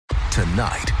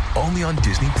tonight, only on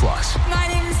Disney+. My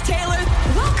name is Taylor.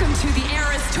 Welcome to the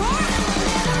Eras Tour.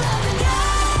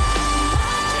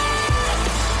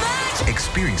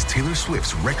 Experience Taylor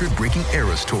Swift's record-breaking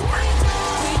Eras Tour.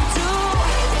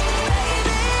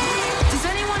 Does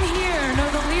anyone here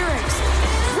know the lyrics?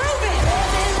 Prove it!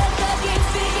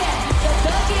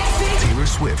 Taylor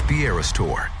Swift The Eras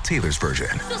Tour, Taylor's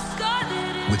version,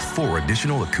 with 4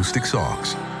 additional acoustic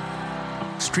songs.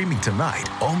 Streaming tonight,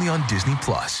 only on Disney+.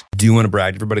 Do you want to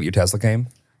brag to everybody that your Tesla came?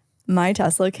 My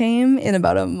Tesla came in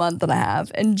about a month and a half,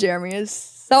 and Jeremy is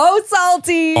so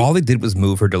salty. All they did was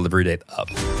move her delivery date up.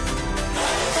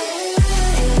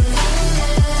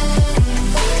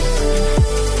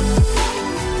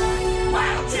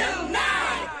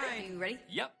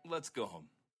 Yep, let's go home.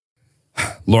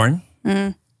 Lauren,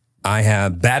 I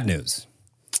have bad news.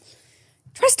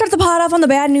 Try to start the pod off on the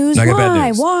bad news. I got bad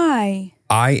news. Why?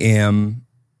 I am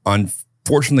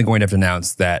unfortunately going to have to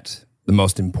announce that the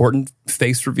most important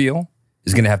face reveal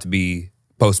is going to have to be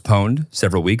postponed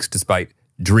several weeks, despite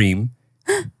Dream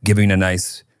giving a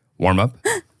nice warm-up.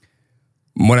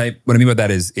 What I mean by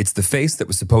that is it's the face that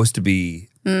was supposed to be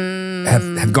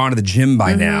have gone to the gym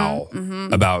by now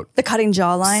about The cutting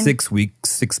jawline. 6 weeks,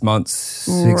 6 months,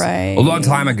 Right. a long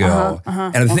time ago.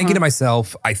 And I'm thinking to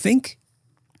myself, I think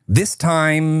this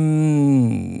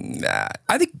time,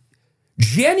 I think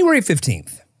January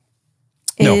 15th.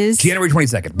 No, January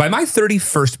 22nd. By my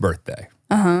 31st birthday,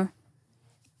 I'm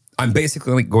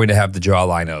basically going to have the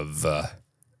jawline of...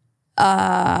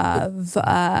 I'm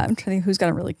trying to think who's got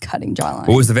a really cutting jawline.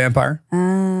 what was the vampire?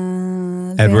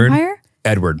 Edward? Vampire?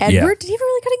 Edward, Edward? yeah. Did he have a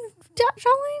really cutting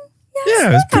jawline? Yeah,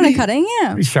 it was kind of pretty- cutting,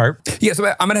 yeah. Pretty sharp. Yeah, so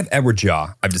I'm going to have Edward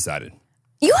jaw, I've decided.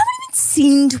 You haven't even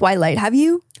seen Twilight, have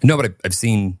you? No, but I've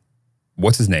seen,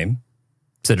 what's his name?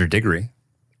 Cedric Diggory.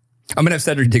 I'm going to have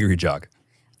Cedric Diggory jog.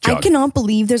 I cannot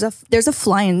believe there's a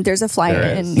fly in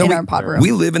our pod room.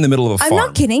 We live in the middle of a farm. I'm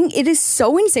not kidding. It is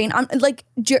so insane. I'm like,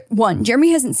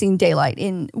 Jeremy hasn't seen daylight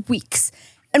in weeks.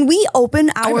 And we open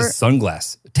I have our... a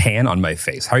sunglass tan on my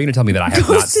face. How are you going to tell me that I have goes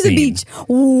not to seen? the beach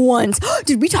once.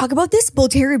 Did we talk about this? Bull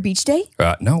Terrier Beach Day?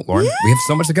 No, Lauren. We have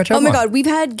so much to catch up Oh my on. God. We've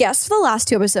had guests for the last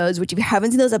 2 episodes, which if you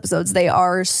haven't seen those episodes, they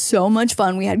are so much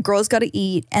fun. We had Girls Gotta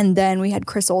Eat, and then we had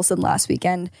Chris Olsen last week.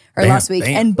 Bam,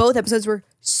 And both episodes were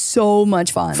so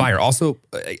much fun. Fire. Also,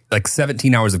 like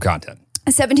 17 hours of content.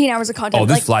 17 hours of content. Oh,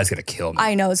 this Like, fly's going to kill me.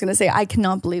 I know. I was going to say, I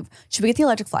cannot believe. Should we get the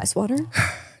electric fly swatter?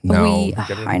 No.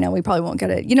 I know we probably won't get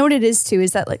it. You know what it is too,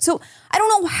 is that like, so I don't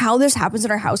know how this happens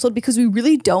in our household because we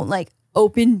really don't like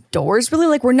open doors really.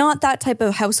 Like we're not that type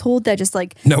of household that just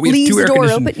like No, we have leaves two the air door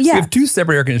conditioning. open. Yeah. We have 2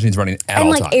 separate air conditionings running at And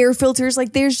all like time. air filters,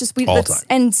 like there's just, All time.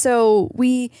 and so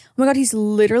oh my God, he's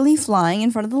literally flying in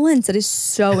front of the lens. That is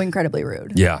so incredibly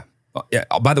rude. Yeah. Yeah.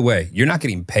 Oh, by the way, you're not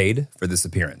getting paid for this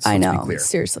appearance. I let's be know, clear.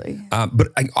 seriously. But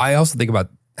I also think about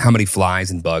how many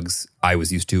flies and bugs I was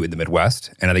used to in the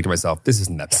Midwest. And I think to myself, this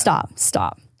isn't that bad.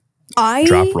 Stop.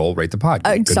 Drop, roll, rate the pod.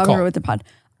 Good Stop call. with the pod.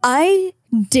 I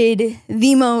had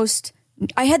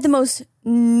the most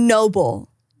noble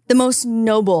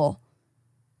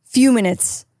few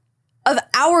minutes of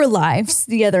our lives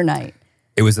the other night.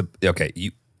 It was okay.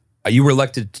 You were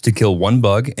elected to kill 1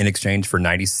 bug in exchange for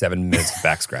 97 minutes of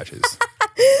back scratches.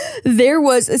 There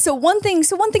was one thing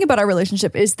about our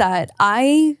relationship is that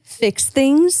I fix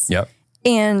things. Yep.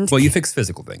 And Well, you fix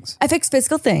physical things. I fix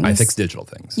physical things. I fix digital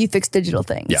things. You fix digital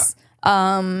things. Yeah.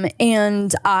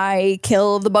 And I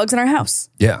kill the bugs in our house.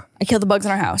 Yeah. I kill the bugs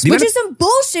in our house, The which amount is some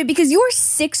bullshit because you are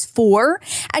 6'4"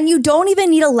 and you don't even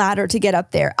need a ladder to get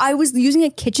up there. I was using a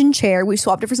kitchen chair. We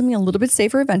swapped it for something a little bit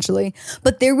safer eventually,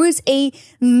 but there was a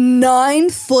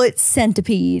 9-foot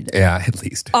centipede Yeah, at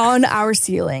least. on our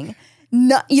ceiling.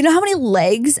 No, you know how many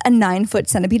legs a 9-foot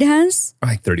centipede has?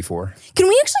 Like 34. Can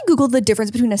we actually Google the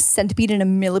difference between a centipede and a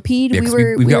millipede? Yeah, 'cause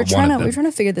we've got one of them. We were trying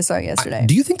to figure this out yesterday.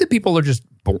 Do you think that people are just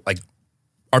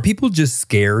are people just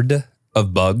scared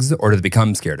of bugs or do they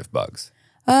become scared of bugs?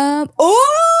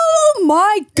 Oh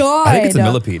my God. I think it's a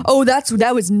millipede. Oh, that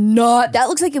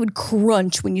looks like it would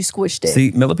crunch when you squished it.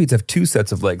 See, millipedes have 2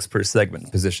 sets of legs per segment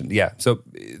positioned. Yeah. So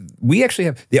we actually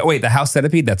have, the house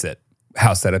centipede, that's it.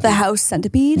 House centipede. The house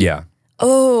centipede? Yeah.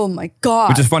 Oh my God.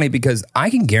 Which is funny because I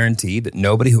can guarantee that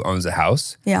nobody who owns a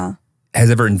house yeah.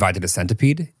 has ever invited a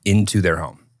centipede into their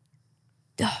home.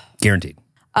 Guaranteed.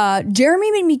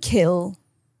 Jeremy made me kill.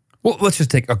 Well, let's just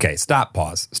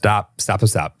pause. Stop.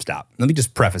 Let me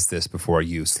just preface this before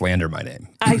you slander my name.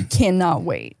 I cannot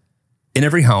wait. In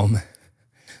every home,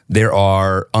 there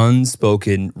are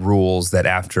unspoken rules that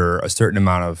after a certain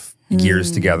amount of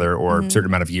years together or a certain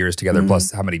amount of years together,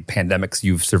 plus how many pandemics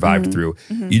you've survived through,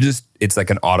 it's like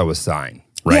an auto assign,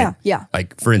 right? Yeah.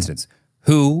 Like, for instance,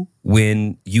 who,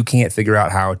 when you can't figure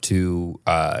out how to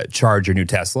charge your new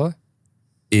Tesla,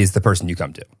 is the person you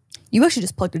come to? You actually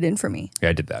just plugged it in for me. Yeah,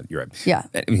 I did that. You're right. Yeah.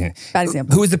 Bad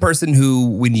example. Who is the person who,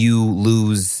 when you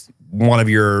lose one of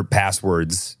your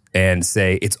passwords and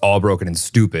say it's all broken and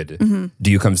stupid,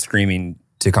 do you come screaming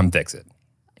to come fix it?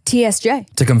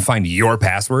 TSJ. To come find your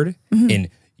password in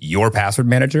your password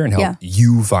manager and help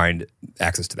you find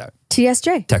access to that?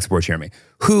 TSJ. Tech support Jeremy.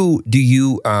 Who do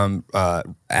you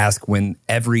ask when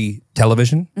every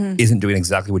television isn't doing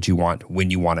exactly what you want,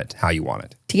 when you want it, how you want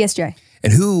it? TSJ.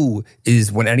 And who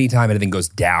is, when anytime anything goes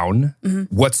down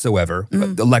whatsoever,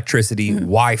 electricity,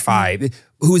 Wi-Fi,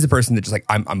 who is the person that just like,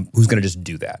 I'm who's going to just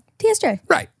do that? TSJ.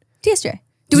 Right. TSJ.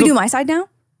 Do we do my side now?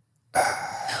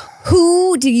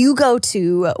 Who do you go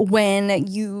to when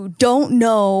you don't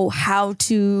know how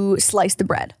to slice the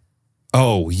bread?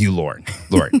 Oh, you, Lauren.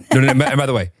 No, and by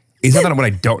the way, it's not that when I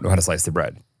don't know how to slice the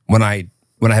bread. When I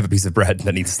have a piece of bread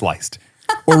that needs sliced.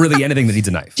 Or really anything that needs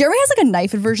a knife. Jeremy has like a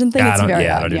knife aversion thing. I don't do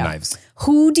odd, knives.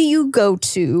 Who do you go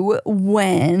to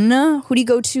when? Damn.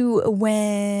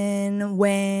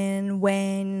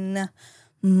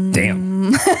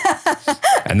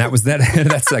 And that was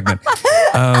that segment.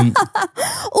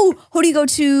 Who do you go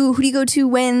to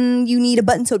when you need a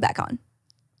button sewed back on?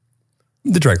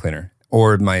 The dry cleaner.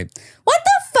 Or my... What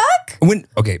the fuck? When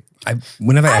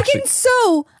have I I actually... can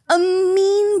sew a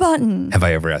mean button. Have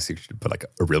I ever asked you to put like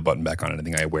a real button back on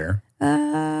anything I wear?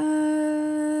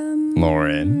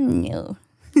 Lauren? No.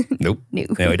 Nope. No.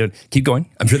 I don't. Keep going.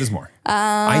 I'm sure there's more.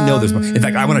 I know there's more. In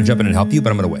fact, I want to jump in and help you,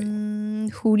 but I'm going to wait.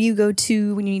 Who do you go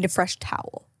to when you need a fresh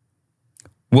towel?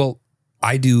 Well,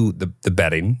 I do the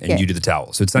bedding and you do the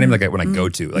towel. So it's not even like when I go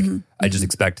to, like I just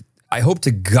expect, I hope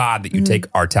to God that you take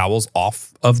our towels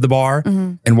off of the bar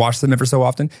and wash them ever so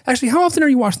often. Actually, how often are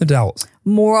you washing the towels?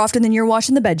 More often than you're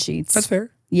washing the bed sheets. That's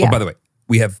fair. Yeah. Oh, by the way,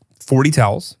 we have 40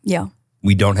 towels. Yeah.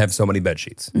 We don't have so many bed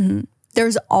sheets.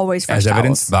 There's always fresh As towels.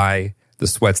 evidenced by the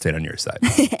sweat stain on your side.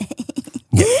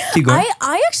 Yeah, keep going.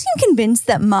 I actually am convinced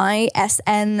that my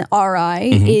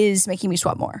SNRI is making me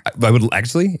sweat more. I would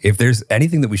actually, if there's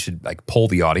anything that we should like poll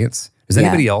the audience, is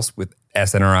anybody else with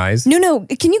SNRIs? No.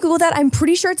 Can you Google that? I'm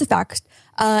pretty sure it's a fact.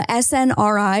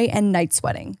 SNRI and night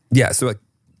sweating. Yeah, so like,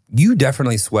 you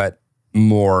definitely sweat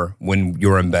more when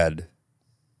you're in bed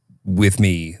with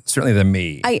me, certainly than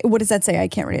me. What does that say? I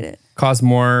can't read it. Cause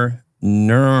more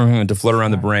neuron to float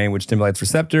around the brain, which stimulates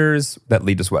receptors that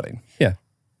lead to sweating. Yeah.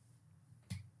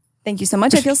 Thank you so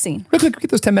much. I feel seen. Real quick,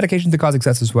 get those 10 medications that cause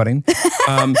excessive sweating.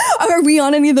 Are we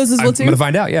on any of those as well too? I'm going to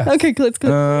find out, yeah. Okay, let's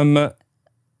go.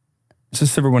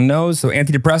 Just so everyone knows, so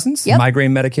antidepressants,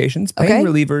 migraine medications, pain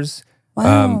relievers,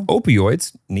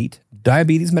 opioids, neat,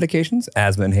 diabetes medications,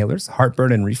 asthma inhalers,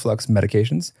 heartburn and reflux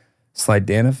medications,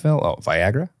 sildenafil,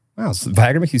 Viagra. Wow, so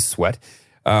Viagra makes you sweat.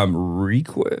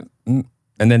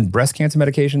 And then breast cancer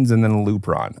medications, and then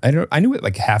Lupron. I knew what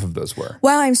like half of those were.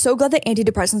 Wow, I'm so glad that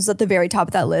antidepressants is at the very top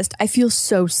of that list. I feel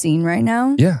so seen right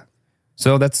now. Yeah.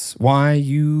 So that's why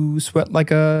you sweat like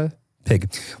a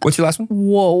pig. What's your last one?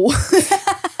 Whoa.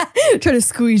 Try to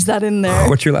squeeze that in there.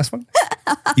 What's your last one?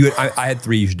 I had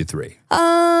 3. You should do 3.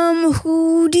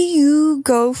 Who do you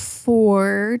go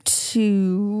for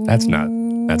to? That's not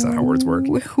how words work.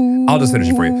 I'll just finish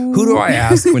it for you. Who do I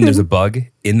ask when there's a bug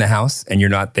in the house and you're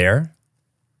not there?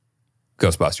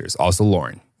 Ghostbusters. Also,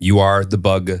 Lauren, you are the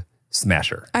bug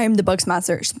smasher. I am the bug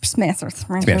smasher.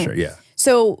 Smasher, yeah.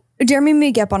 So Jeremy made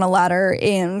me get up on a ladder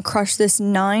and crush this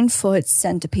 9-foot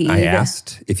centipede. I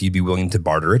asked if you'd be willing to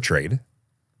barter a trade.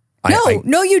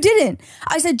 No, you didn't.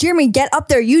 I said, Jeremy, get up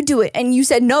there, you do it. And you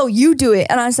said, no, you do it.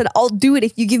 And I said, I'll do it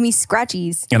if you give me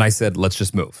scratchies. And I said, let's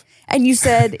just move. And you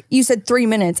said 3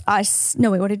 minutes.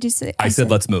 No, wait, what did you say? I said,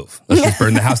 let's move. Let's just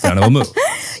burn the house down and we'll move.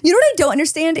 You know what I don't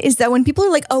understand is that when people are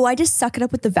like, oh, I just suck it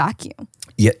up with the vacuum.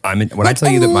 Yeah, I tell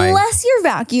you that unless your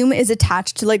vacuum is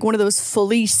attached to like one of those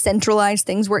fully centralized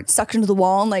things where it sucks into the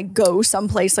wall and like go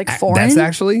someplace like foreign. That's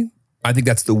actually, I think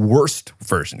that's the worst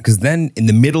version because then in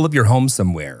the middle of your home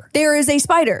somewhere. There is a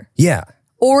spider. Yeah.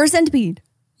 Or a centipede.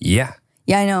 Yeah.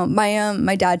 Yeah, I know.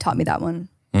 My dad taught me that one.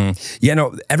 Yeah,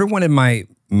 no, everyone in my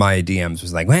DMs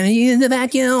was like, when are you in the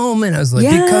vacuum? And I was like,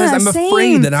 because I'm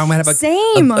afraid that I'm going to have a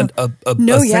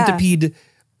centipede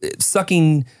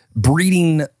sucking,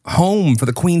 breeding home for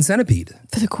the queen centipede.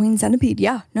 For the queen centipede,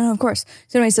 yeah. No, of course.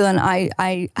 So anyway, then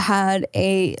I had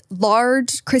a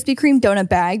large Krispy Kreme donut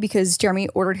bag because Jeremy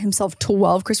ordered himself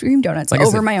 12 Krispy Kreme donuts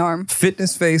over my arm.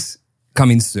 Fitness face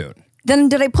coming soon. Then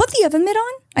did I put the oven mitt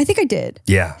on? I think I did.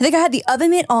 Yeah. I think I had the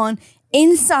oven mitt on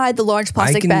inside the large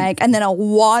plastic bag and then a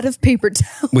wad of paper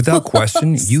towels. Without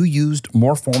question, you used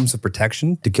more forms of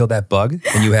protection to kill that bug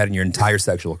than you had in your entire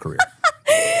sexual career.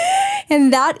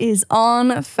 And that is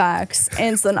on facts.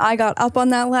 And so then I got up on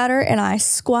that ladder and I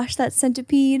squashed that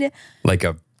centipede Like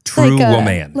a true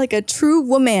woman. Like a true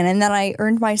woman. And then I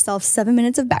earned myself 7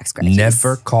 minutes of back scratches.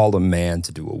 Never called a man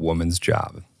to do a woman's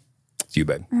job. It's you,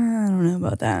 babe. I don't know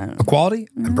about that. Equality,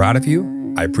 I'm proud of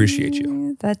you. I appreciate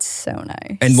you. That's so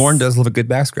nice. And Lauren does love a good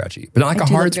back scratchy, but not like a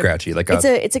hard scratchy. Like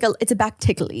it's a back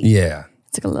tickly. Yeah.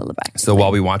 It's like a little back. So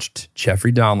while we watched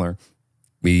Jeffrey Dahmer,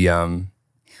 we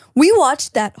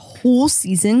watched that whole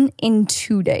season in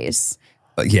 2 days.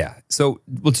 yeah. So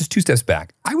well, just 2 steps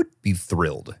back. I would be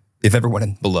thrilled if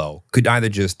everyone below could either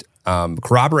just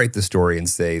corroborate the story and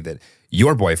say that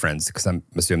your boyfriends, because I'm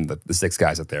assuming that the 6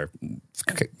 guys out there,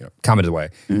 commented away.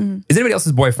 Is anybody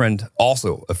else's boyfriend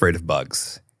also afraid of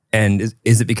bugs? And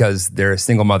is it because their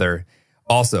single mother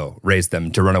also raised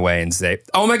them to run away and say,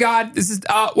 "Oh my God, this is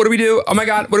what do we do? Oh my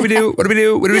God, what do we do? What do we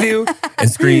do? What do we do?" And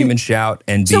scream and shout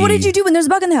and be. So what did you do when there's a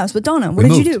bug in the house with Donna? What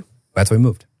did you do? That's why we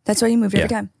moved. That's why you moved every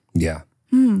time. Yeah.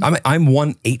 I'm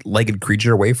one 8-legged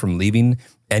creature away from leaving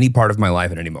any part of my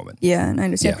life at any moment. Yeah, and I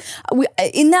understand.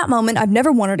 In that moment, I've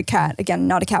never wanted a cat. Again,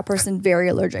 not a cat person, very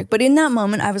allergic. But in that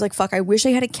moment, I was like, fuck, I wish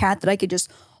I had a cat that I could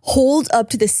just hold up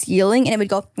to the ceiling and it would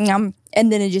go, "Nyam,"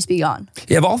 and then it'd just be gone.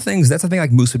 Yeah, of all things, that's the thing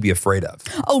like Moose would be afraid of.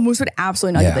 Oh, Moose would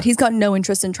absolutely not do that. He's got no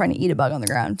interest in trying to eat a bug on the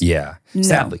ground. Yeah. No.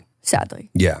 Sadly.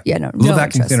 Yeah. Yeah, no. Little no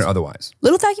vacuum interest. cleaner otherwise.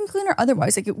 Little vacuum cleaner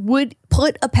otherwise. Like it would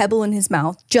put a pebble in his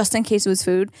mouth just in case it was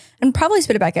food and probably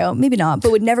spit it back out. Maybe not, but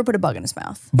would never put a bug in his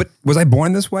mouth. But was I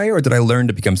born this way or did I learn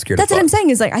to become scared That's of bugs? what I'm saying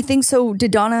is like, I think so.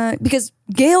 Did Donna, because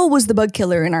Gail was the bug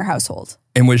killer in our household.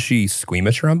 And was she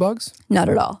squeamish around bugs? Not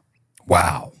at all.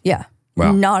 Wow. Yeah.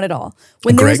 Wow. Not at all.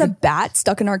 When there was a Greg? bat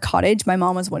stuck in our cottage, my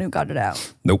mom was the one who got it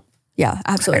out. Nope. Yeah,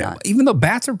 absolutely not. Even though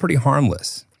bats are pretty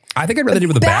harmless. I think I'd rather deal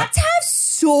with a bat. Bats have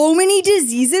so many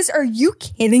diseases. Are you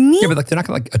kidding me? Yeah, but like they're not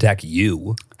gonna like attack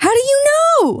you. How do you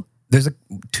know? There's like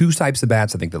 2 types of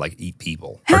bats I think that like eat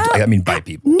people. How? I mean bite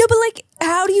people. No, but like,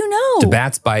 how do you know? Do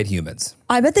bats bite humans?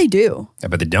 I bet they do. I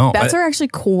bet they don't. Bats are actually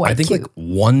quite I think cute. like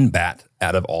 1 bat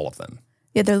out of all of them.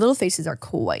 Yeah, their little faces are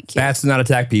quite cute. Bats do not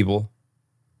attack people.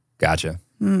 Gotcha.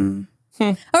 All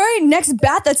right, next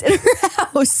bat that's in her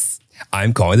house.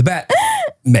 I'm calling the bat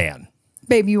man.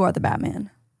 Babe, you are the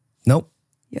Batman. Nope.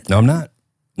 You're the No, I'm not.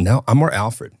 No, I'm more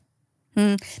Alfred.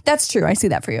 That's true. I see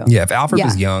that for you. Yeah, if Alfred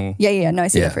was young. Yeah. No, I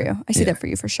see Yeah. that for you. I see that for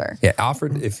you for sure. Yeah,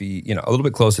 Alfred, if he, a little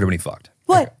bit closer to when he fucked.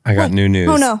 What? I got new news.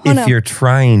 Oh, no. If you're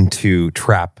trying to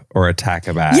trap or attack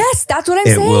a bat, Yes, that's what I'm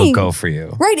it saying. will go for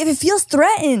you. Right, if it feels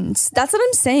threatened. That's what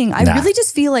I'm saying. I really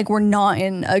just feel like we're not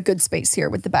in a good space here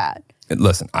with the bat.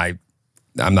 Listen, I'm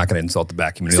not going to insult the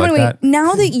bat community So like anyway, that.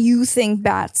 now that you think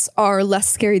bats are less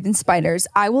scary than spiders,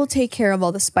 I will take care of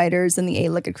all the spiders and the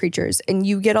 8-legged creatures, and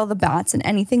you get all the bats and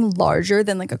anything larger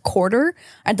than like a quarter,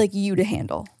 I'd like you to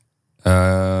handle.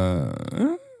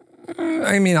 I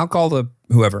mean, I'll call the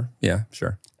whoever. Yeah,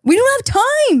 sure. We don't have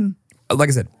time. Like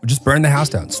I said, just burn the house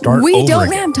down. Start We over don't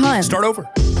again. have time. Start over.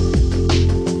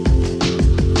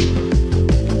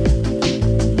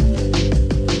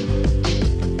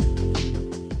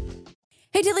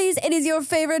 Hey Tillies, it is your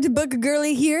favorite book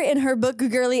girly here in her book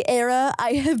girly era.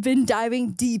 I have been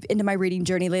diving deep into my reading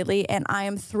journey lately, and I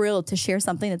am thrilled to share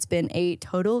something that's been a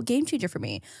total game changer for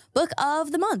me. Book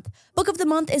of the Month. Book of the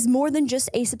Month is more than just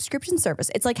a subscription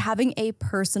service. It's like having a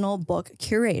personal book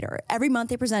curator. Every month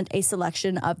they present a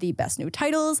selection of the best new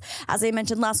titles. As I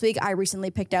mentioned last week, I recently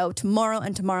picked out Tomorrow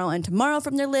and Tomorrow and Tomorrow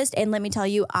from their list, and let me tell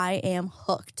you, I am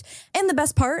hooked. And the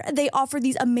best part, they offer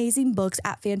these amazing books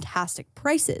at fantastic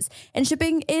prices, and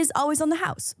shipping is always on the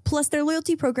house. Plus, their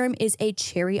loyalty program is a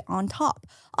cherry on top,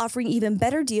 offering even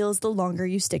better deals the longer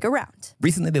you stick around.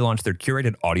 Recently, they launched their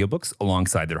curated audiobooks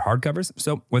alongside their hardcovers.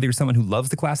 So whether you're someone who loves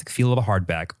the classic feel of a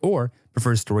hardback or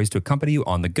prefers stories to accompany you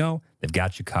on the go, they've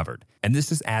got you covered. And this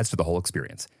just adds to the whole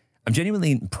experience. I'm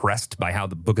genuinely impressed by how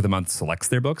the Book of the Month selects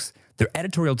their books. Their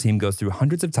editorial team goes through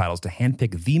hundreds of titles to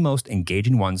handpick the most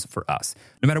engaging ones for us.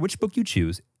 No matter which book you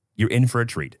choose, you're in for a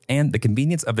treat. And the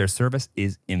convenience of their service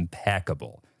is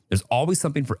impeccable. There's always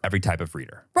something for every type of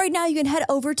reader. Right now, you can head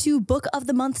over to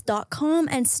bookofthemonth.com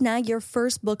and snag your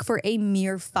first book for a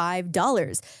mere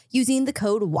 $5 using the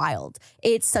code WILD.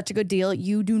 It's such a good deal.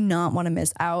 You do not want to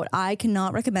miss out. I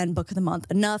cannot recommend Book of the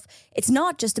Month enough. It's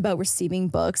not just about receiving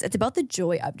books. It's about the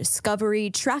joy of discovery,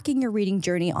 tracking your reading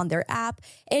journey on their app,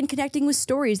 and connecting with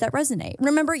stories that resonate.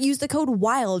 Remember, use the code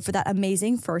WILD for that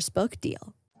amazing first book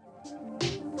deal.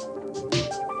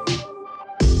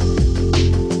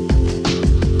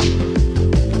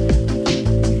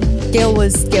 Gail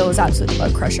was absolutely the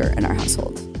bug crusher in our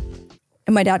household.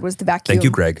 And my dad was the vacuum. Thank you,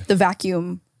 Greg. The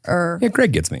vacuum Yeah,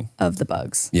 Greg gets me. of the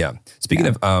bugs. Yeah. Speaking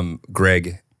of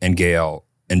Greg and Gail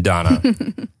and Donna,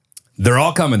 they're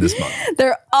all coming this month.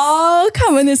 They're all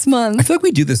coming this I month. feel like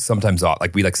we do this sometimes.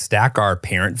 Like we like stack our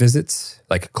parent visits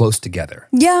like close together.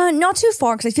 Yeah, not too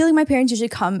far because I feel like my parents usually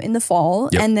come in the fall,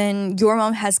 Yep. and then your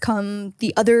mom has come.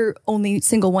 The other only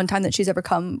single one time that she's ever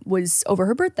come was over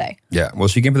her birthday. Yeah. Well,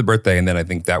 she came for the birthday, and then I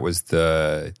think that was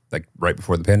the like right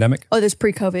before the pandemic. Oh, there's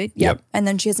pre-COVID. Yep. And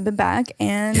then she hasn't been back,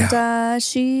 and Yeah.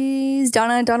 she's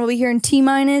Donna. Donna will be here in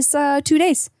T-minus 2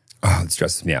 days. Oh, it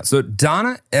stresses me out. So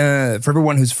Donna, for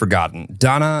everyone who's forgotten,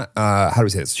 Donna, how do we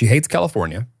say this? She hates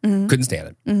California. Couldn't stand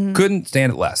it. Couldn't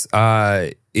stand it less.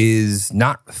 Is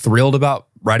not thrilled about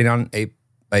riding on a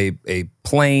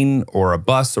plane or a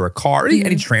bus or a car,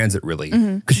 any transit really,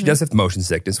 because she does have motion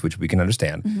sickness, which we can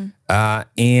understand.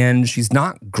 And she's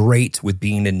not great with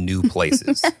being in new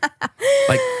places.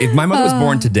 Like if my mother was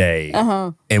born today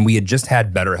and we had just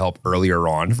had BetterHelp earlier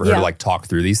on for her Yeah. to like talk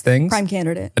through these things, Prime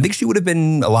candidate. I think she would have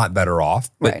been a lot better off.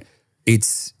 But Right.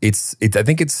 it's I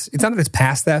think it's not that it's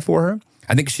past that for her.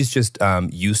 I think she's just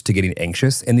used to getting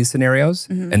anxious in these scenarios,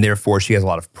 and therefore she has a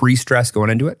lot of pre-stress going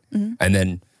into it, and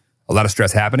then a lot of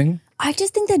stress happening. I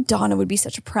just think that Donna would be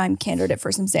such a prime candidate for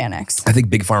some Xanax. I think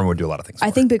Big Pharma would do a lot of things. For I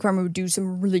her. think Big Pharma would do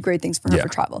some really great things for her Yeah. for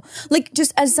travel. Like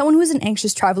just as someone who is an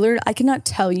anxious traveler, I cannot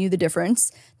tell you the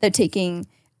difference that taking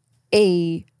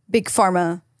a Big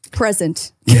Pharma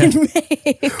present can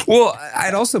make. Well,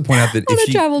 I'd also point out that On a if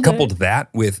she travel day. coupled that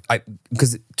with,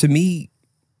 because to me,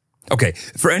 okay,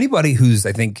 for anybody who's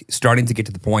I think starting to get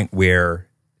to the point where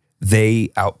they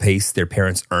outpace their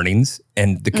parents' earnings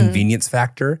and the convenience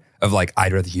factor of like,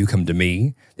 I'd rather you come to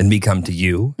me than me come to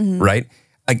you, right?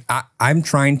 Like I'm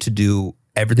trying to do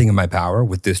everything in my power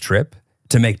with this trip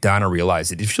to make Donna realize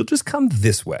that if she'll just come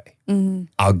this way,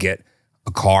 I'll get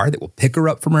a car that will pick her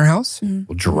up from her house,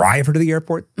 will drive her to the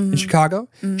airport in Chicago.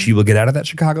 She will get out of that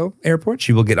Chicago airport.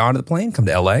 She will get onto the plane, come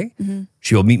to LA.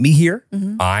 She will meet me here.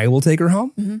 I will take her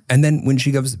home. And then when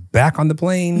she goes back on the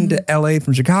plane to LA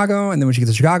from Chicago, and then when she gets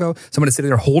to Chicago, someone is sitting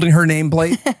there holding her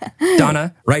nameplate,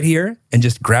 Donna, right here, and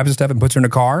just grabs her stuff and puts her in a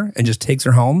car and just takes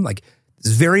her home. Like,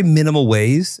 there's very minimal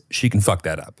ways she can fuck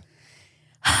that up.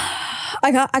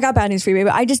 I got bad news for you, baby.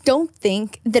 I just don't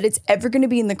think that it's ever going to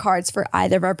be in the cards for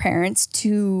either of our parents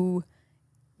to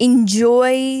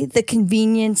enjoy the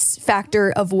convenience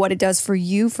factor of what it does for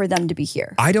you for them to be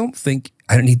here. I don't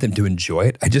need them to enjoy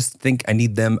it. I just think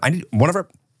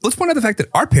let's point out the fact that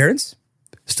our parents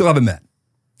still haven't met.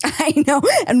 I know,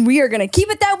 and we are going to keep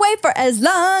it that way for as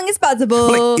long as possible.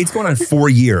 Like, it's going on 4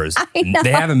 years. know. They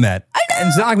haven't met. And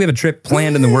it's not like we have a trip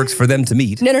planned in the works for them to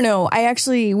meet. No.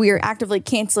 We are actively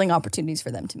canceling opportunities for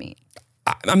them to meet.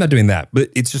 I'm not doing that, but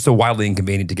it's just so wildly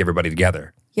inconvenient to get everybody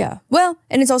together. Yeah. Well,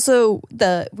 and it's also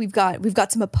we've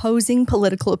got some opposing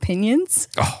political opinions.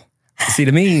 Oh, see,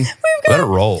 to me, let it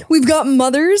roll. We've got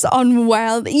mothers on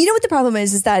wild. You know what the problem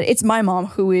is that it's my mom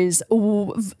who is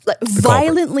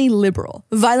violently liberal.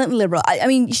 Violently liberal. I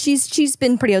mean, she's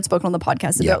been pretty outspoken on the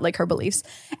podcast about like her beliefs.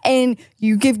 And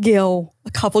you give Gail a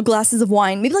couple glasses of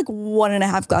wine, maybe like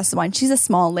 1.5 glasses of wine. She's a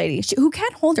small lady who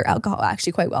can hold her alcohol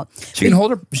actually quite well. She can hold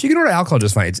her alcohol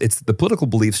just fine. It's the political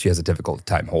beliefs she has a difficult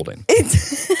time holding.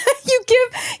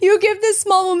 You give this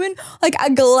small woman like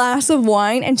a glass of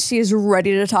wine and she is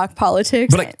ready to talk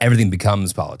politics. But like everything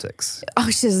becomes politics. Oh,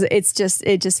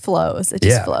 it just flows. It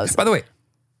just flows. By the way,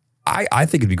 I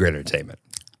think it'd be great entertainment.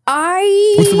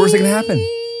 What's What's the worst that can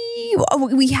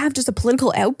happen? We have just a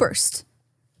political outburst.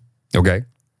 Okay.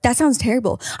 That sounds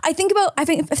terrible. I think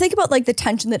about like the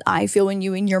tension that I feel when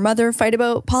you and your mother fight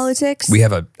about politics. We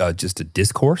have just a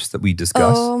discourse that we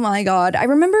discuss. Oh my God. I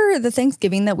remember the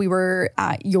Thanksgiving that we were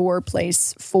at your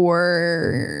place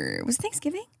for, was it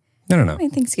Thanksgiving? No. I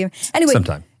mean, Thanksgiving. Anyway,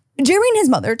 Sometime. Jeremy and his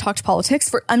mother talked politics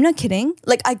for, I'm not kidding.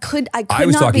 Like I could I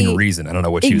was not talking be reason. I don't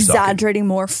know what she was talking. exaggerating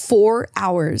more. 4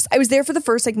 hours. I was there for the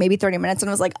first like maybe 30 minutes and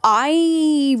I was like,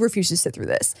 I refuse to sit through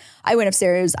this. I went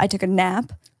upstairs. I took a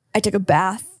nap. I took a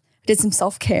bath. Did some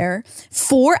self-care.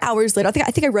 4 hours later, I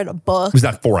think I read a book. It was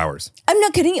not 4 hours. I'm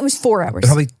not kidding. It was 4 hours.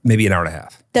 Probably maybe an hour and a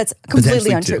half. That's completely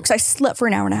Potentially untrue 2. because I slept for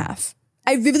an hour and a half.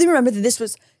 I vividly remember that this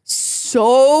was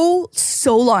so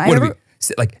long. What do we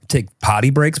like take potty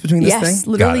breaks between this thing? Yes,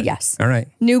 Got literally it. yes. All right.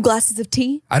 New glasses of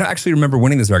tea. I don't actually remember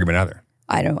winning this argument either.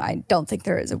 I don't think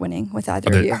there is a winning with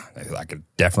either of you. I could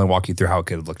definitely walk you through how it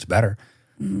could have looked better.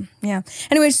 Yeah.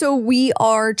 Anyway, so we're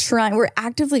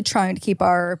actively trying to keep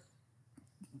our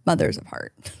mothers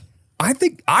apart. I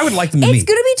think I would like them to It's meet.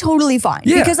 going to be totally fine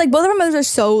Yeah. because like both of our mothers are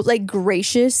so like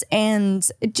gracious and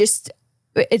it's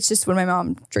just when my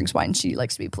mom drinks wine, she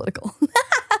likes to be political.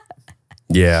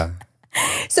 Yeah.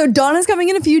 So Donna's coming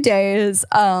in a few days,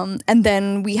 and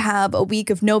then we have a week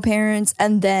of no parents,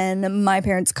 and then my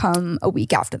parents come a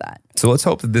week after that. So let's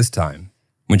hope that this time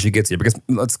when she gets here, because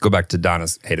let's go back to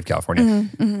Donna's Hate of California.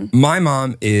 My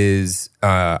mom is,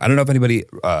 I don't know if anybody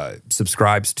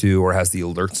subscribes to or has the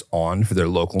alerts on for their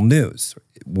local news,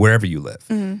 wherever you live.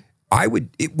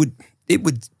 It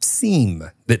would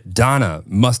seem that Donna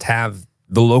must have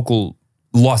the local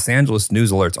Los Angeles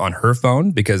news alerts on her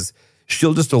phone, because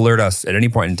she'll just alert us at any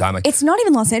point in time. Like, It's not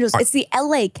even Los Angeles; it's the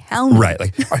LA County. right?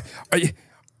 Like,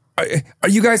 are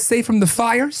you guys safe from the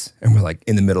fires? And we're like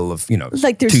in the middle of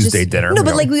Like there's Tuesday just, dinner. No, We're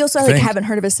but going, like we also "Think?" haven't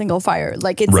heard of a single fire.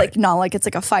 Like it's Right. like not like it's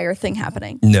like a fire thing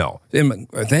happening. No,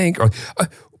 I think. Or,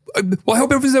 well, I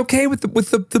hope everyone's okay with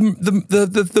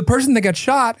the person that got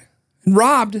shot and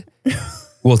robbed.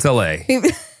 Well, it's L.A.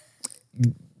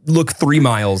 Look, 3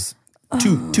 miles.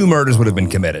 Two murders would have been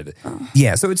committed.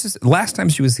 Yeah, so it's just, last time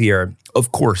she was here,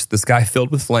 of course, the sky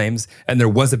filled with flames, and there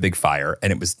was a big fire,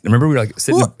 and it was, remember we were like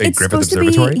sitting at it's Griffith supposed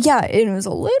Observatory? to be, yeah, it was a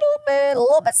little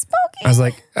bit smoky. I was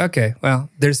like, okay, well,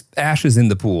 there's ashes in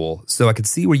the pool, so I could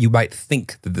see where you might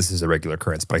think that this is a regular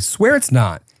occurrence, but I swear it's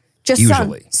not. Just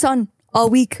usually. sun all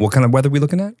week. What kind of weather are we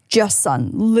looking at? Just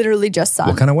sun, literally just sun.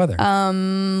 What kind of weather?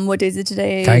 What day is it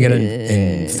today? Can I get it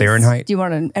in Fahrenheit? Do you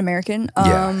want an American?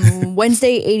 Yeah.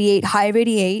 Wednesday, 88, high of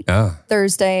 88. Oh.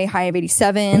 Thursday, high of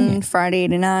 87. Friday,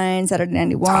 89. Saturday,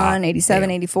 91. 87,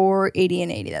 damn. 84, 80,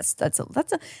 and 80. That's a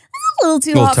little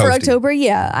too Little hot for toasty. October.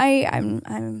 Yeah,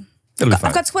 I'm. It'll be fine.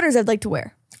 I've got sweaters I'd like to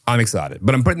wear. I'm excited,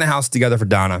 but I'm putting the house together for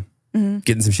Donna, Mm-hmm.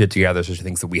 getting some shit together so she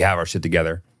thinks that we have our shit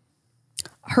together.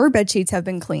 Her bed sheets have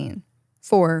been clean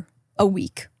for a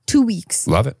week, 2 weeks.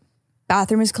 Love it.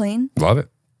 Bathroom is clean. Love it.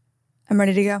 I'm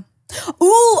ready to go.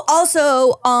 Ooh,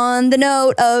 also on the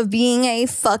note of being a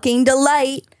fucking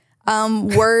delight,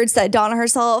 words that Donna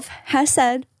herself has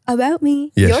said about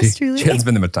me. Yeah, Yours she truly. hasn't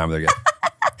spent that much time with her yet.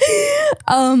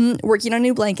 Working on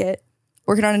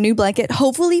a new blanket.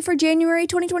 Hopefully for January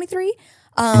 2023.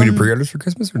 we do pre-orders for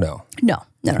Christmas or no? No.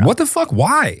 What the fuck?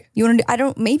 Why? You want to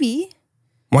do, maybe.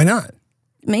 Why not?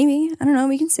 I don't know.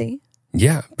 We can see.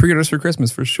 Yeah, pre-orders for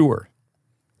Christmas for sure.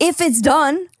 If it's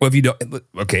done. Well, if you don't,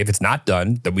 okay, if it's not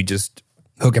done, then we just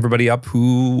hook everybody up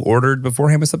who ordered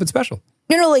beforehand with something special.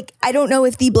 No, like, I don't know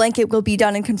if the blanket will be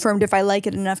done and confirmed if I like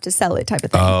it enough to sell it type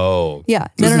of thing. Oh. Yeah.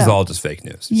 This is No. all just fake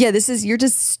news. Yeah, you're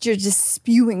just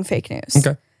spewing fake news.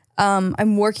 Okay.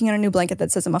 I'm working on a new blanket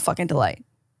that says I'm a fucking delight.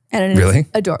 And it is Really?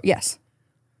 adorable. Yes.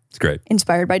 It's great.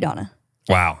 Inspired by Donna.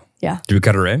 Wow. Yeah. Do we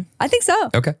cut her in? I think so.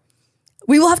 Okay.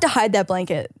 We will have to hide that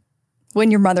blanket when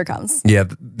your mother comes. Yeah,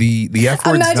 the F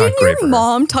word's Imagine not great your for her.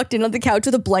 mom tucked in on the couch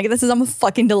with a blanket that says I'm a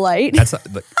fucking delight. That's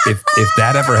if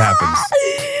that ever happens.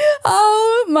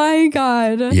 Oh my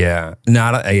God. Yeah.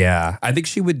 Yeah. I think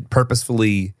she would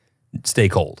purposefully stay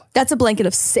cold. That's a blanket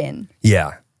of sin.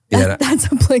 Yeah. Yeah. That's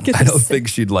a blanket I of don't sin. think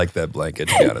she'd like that blanket,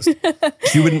 to be honest.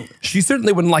 She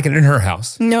certainly wouldn't like it in her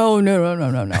house. No.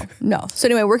 So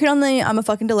anyway, working on the I'm a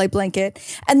fucking delight blanket.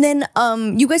 And then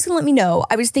you guys can let me know.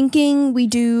 I was thinking we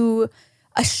do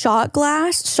a shot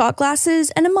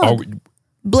glasses and a mug.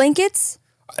 Blankets.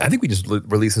 I think we just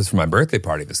released this for my birthday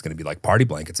party. This is going to be like party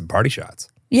blankets and party shots.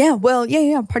 Yeah, well,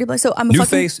 yeah, party blanket. So I'm a New fucking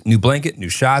face, new blanket, new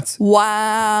shots.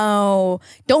 Wow.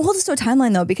 Don't hold us to a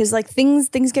timeline though, because like things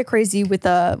get crazy with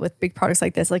big products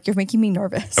like this. Like you're making me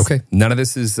nervous. Okay. None of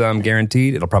this is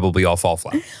guaranteed. It'll probably all fall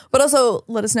flat. But also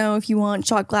let us know if you want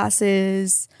shot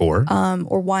glasses Or,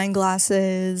 or wine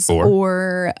glasses Or?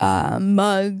 or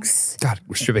mugs. God,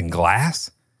 we're shipping glass?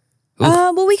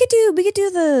 Well, we could do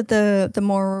the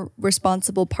more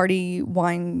responsible party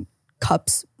wine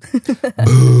cups.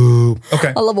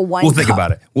 Okay. I love a wine We'll think cup.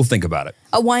 about it.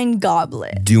 A wine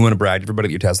goblet. Do you want to brag to everybody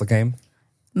that your Tesla came?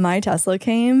 My Tesla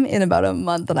came in about a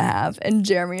month and a half, and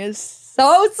Jeremy is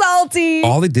so salty.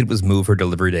 All they did was move her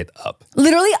delivery date up.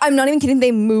 Literally, I'm not even kidding.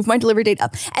 They moved my delivery date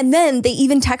up. And then they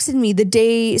even texted me the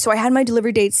day. So I had my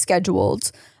delivery date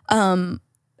scheduled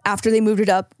after they moved it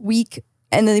up week.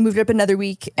 And then they moved it up another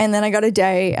week. And then I got a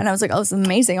day. And I was like, oh, this is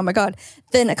amazing. Oh my God.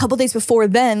 Then a couple days before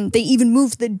then, they even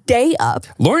moved the day up.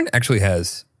 Lauren actually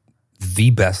has the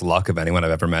best luck of anyone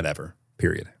I've ever met ever,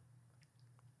 period.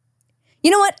 You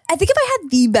know what? I think if I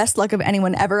had the best luck of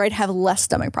anyone ever, I'd have less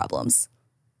stomach problems.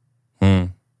 You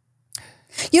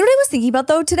know what I was thinking about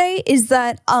though today is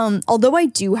that although I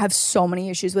do have so many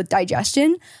issues with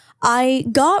digestion, I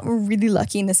got really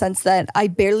lucky in the sense that I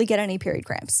barely get any period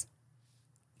cramps.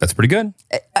 That's pretty good.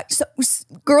 So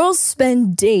girls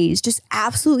spend days just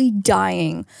absolutely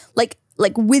dying, like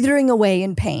withering away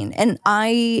in pain. And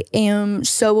I am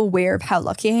so aware of how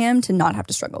lucky I am to not have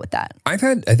to struggle with that. I've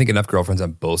had, I think, enough girlfriends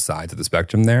on both sides of the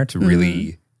spectrum there to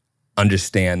really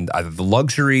understand either the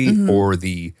luxury or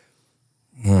the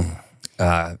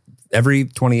every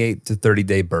 28 to 30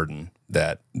 day burden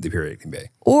that the period can be.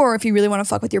 Or if you really want to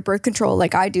fuck with your birth control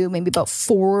like I do, maybe about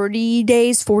 40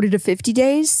 days, 40 to 50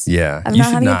 days. Yeah. I'm You not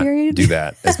should having a not period. do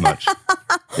that as much.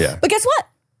 Yeah. But guess what?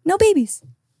 No babies.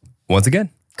 Once again,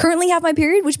 Currently have my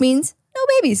period, which means no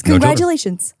babies. No children.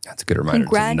 Congratulations. that's a good reminder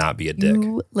to not be a dick.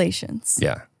 Congratulations.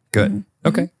 Yeah. Good.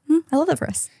 Okay. I love that for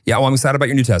us. Yeah. Well, I'm excited about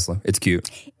your new Tesla. It's cute.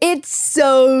 It's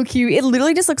so cute. It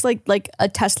literally just looks like a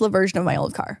Tesla version of my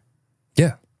old car.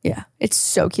 Yeah. Yeah, it's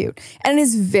so cute. And it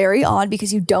is very odd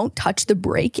because you don't touch the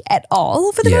brake at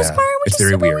all for the most part, which it's is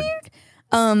very super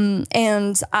weird.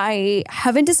 And I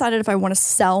haven't decided if I want to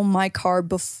sell my car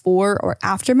before or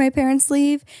after my parents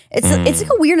leave. It's like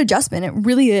a weird adjustment. It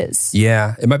really is.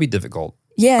 Yeah. It might be difficult.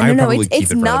 Yeah, I would no, probably keep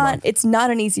it's it for another not. month. It's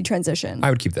not an easy transition. I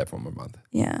would keep that for 1 month.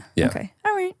 Yeah. Yeah. Okay.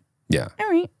 All right. Yeah. All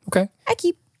right. Okay. I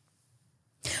keep.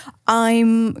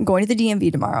 I'm going to the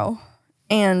DMV tomorrow,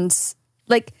 and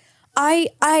like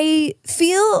I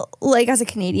feel like as a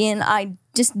Canadian, I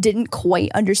just didn't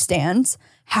quite understand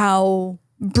how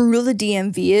brutal the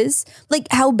DMV is, like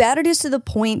how bad it is to the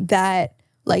point that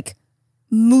like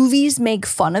movies make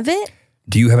fun of it.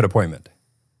 Do you have an appointment?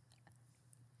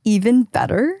 Even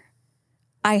better,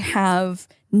 I have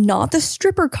not the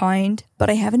stripper kind, but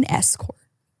I have an escort.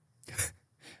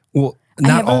 Well, have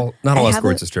not a- all I have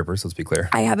escorts are strippers. Let's be clear.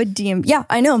 I have a DMV. Yeah,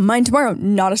 I know. Mine tomorrow,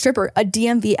 not a stripper, a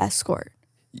DMV escort.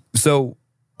 So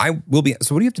I will be.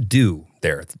 So what do you have to do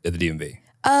there at the DMV?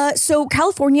 So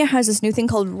California has this new thing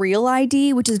called Real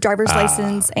ID, which is driver's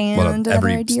license and Well, another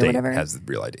every ID state or whatever. has the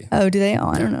real ID. Oh, do they? Oh,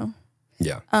 I don't know.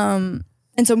 Yeah.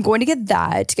 And so I'm going to get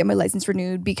that to get my license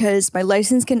renewed because my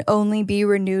license can only be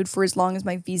renewed for as long as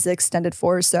my visa extended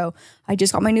for. So I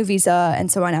just got my new visa.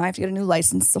 And so now I have to get a new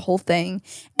license, the whole thing.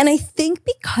 And I think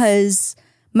because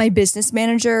my business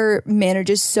manager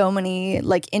manages so many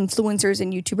like influencers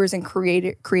and YouTubers and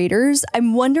creators,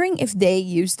 I'm wondering if they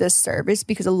use this service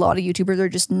because a lot of YouTubers are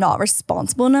just not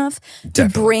responsible enough to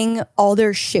Definitely. bring all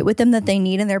their shit with them that they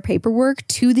need in their paperwork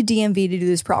to the DMV to do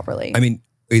this properly. I mean,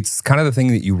 it's kind of the thing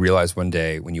that you realize one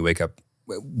day when you wake up,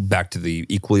 back to the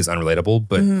equally as unrelatable,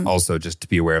 but Mm-hmm. also just to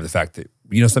be aware of the fact that,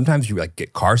 sometimes you like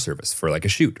get car service for like a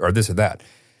shoot or this or that.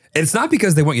 And it's not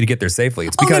because they want you to get there safely.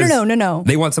 It's Oh, no, because no.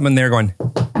 they want someone there going,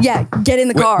 Yeah, get in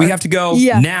the car. we have to go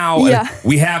Yeah. now. Yeah.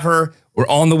 We have her. We're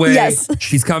on the way. Yes.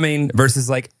 She's coming versus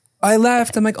like, I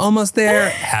left. I'm like almost there.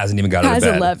 Hasn't even got out of bed.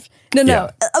 Hasn't left. No.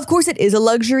 Yeah. Of course, it is a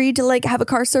luxury to like have a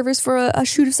car service for a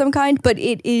shoot of some kind, but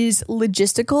it is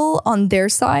logistical on their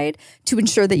side to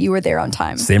ensure that you are there on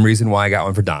time. Same reason why I got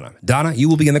one for Donna. Donna, you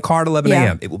will be in the car at 11 Yeah.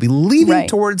 a.m. It will be leaving Right.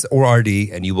 towards ORD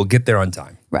and you will get there on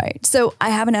time. Right. So I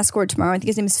have an escort tomorrow. I think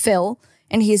his name is Phil.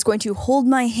 And he is going to hold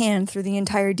my hand through the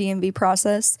entire DMV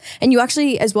process. And you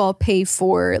actually as well pay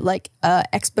for like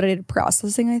expedited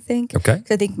processing, I think. Okay.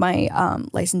 'Cause I think my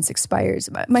license expires.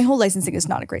 My whole licensing is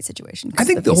not a great situation. 'cause I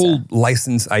think of the visa. whole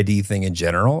license ID thing in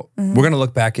general, we're going to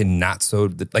look back in in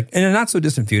a not so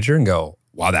distant future and go,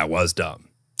 wow, that was dumb.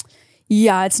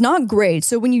 Yeah, it's not great.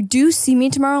 So when you do see me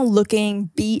tomorrow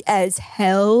looking beat as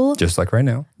hell, Just like right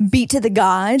now. beat to the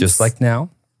gods. Just like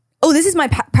now. Oh, this is my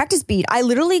practice beat. I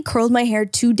literally curled my hair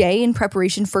today in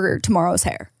preparation for tomorrow's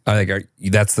hair. I think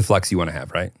that's the flex you want to have,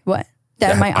 right? What?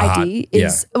 That Yeah, my ID yeah.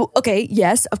 is okay.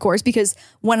 Yes, of course. Because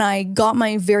when I got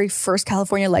my very first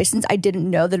California license, I didn't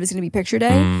know that it was going to be picture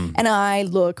day, and I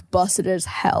look busted as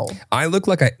hell. I look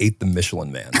like I ate the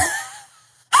Michelin Man.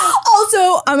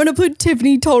 Also, I'm gonna put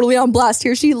Tiffany totally on blast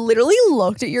here. She literally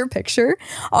looked at your picture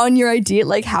on your ID. It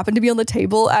like happened to be on the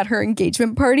table at her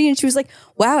engagement party, and she was like,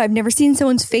 "Wow, I've never seen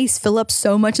someone's face fill up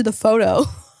so much of the photo."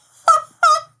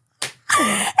 And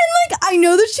like, I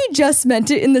know that she just meant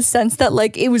it in the sense that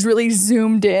like it was really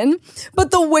zoomed in,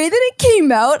 but the way that it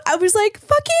came out, I was like,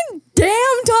 "Fucking damn,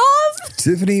 Tov!"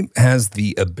 Tiffany has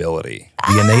the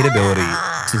innate ability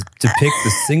to pick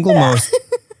the single most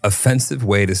offensive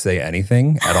way to say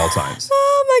anything at all times.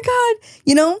 Oh my god!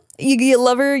 You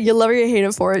love her, you hate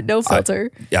her for it. No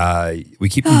filter. We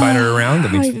keep inviting her around.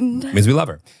 That means we love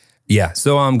her. Yeah.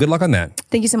 So good luck on that.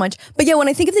 Thank you so much. But yeah, when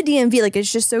I think of the DMV, like it's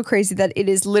just so crazy that it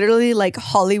is literally like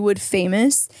Hollywood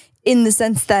famous in the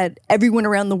sense that everyone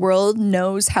around the world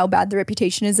knows how bad the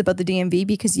reputation is about the DMV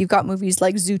because you've got movies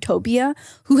like Zootopia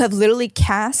who have literally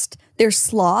cast their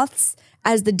sloths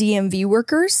as the DMV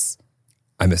workers.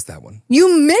 I missed that one.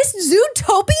 You missed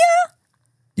Zootopia?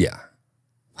 Yeah.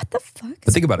 What the fuck?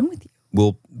 But think about it. With you?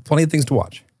 Well, plenty of things to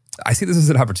watch. I see this as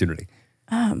an opportunity.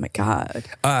 Oh my god.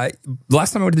 The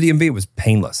last time I went to the DMV, it was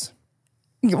painless.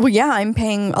 Well, yeah, I'm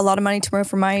paying a lot of money tomorrow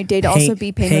for my day to also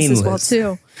be painless as well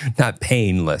too. Not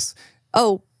painless.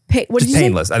 Oh, What did Just you say?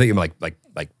 painless. I think I'm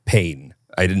like pain.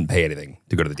 I didn't pay anything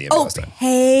to go to the DMV Oh, last time.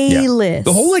 payless.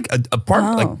 The whole like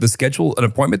the schedule an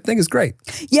appointment thing is great.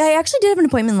 Yeah, I actually did have an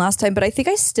appointment last time, but I think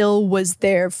I still was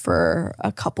there for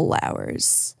a couple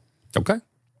hours. Okay.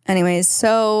 Anyways,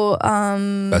 so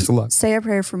Best of luck. say a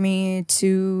prayer for me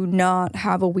to not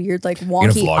have a weird like gonna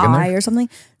wonky vlog in there? eye or something.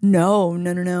 No.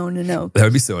 That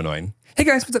would be so annoying. Hey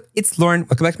guys, what's up? It's Lauren.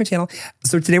 Welcome back to my channel.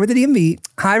 So today we're at the DMV.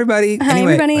 Hi everybody. Hi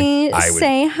Anyway, everybody. like, I would-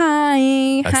 Say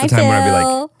hi. That's Hi the time Phil. when I'd be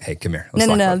like, hey, come here. Let's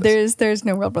talk No. about this. There's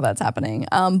no world where that's happening.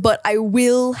 But I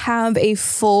will have a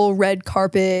full red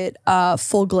carpet,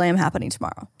 full glam happening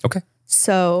tomorrow. Okay.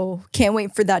 So can't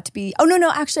wait for that to be. Oh no!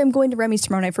 Actually, I'm going to Remy's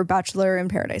tomorrow night for Bachelor in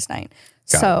Paradise night.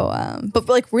 But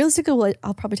like realistically,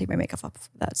 I'll probably take my makeup off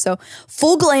for that. So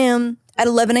full glam at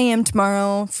 11 a.m.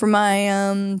 tomorrow for my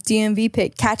DMV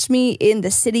pick. Catch me in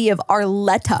the city of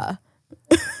Arleta.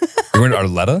 You're going to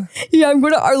Arleta, Yeah, I'm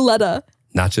going to Arleta.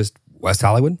 not just West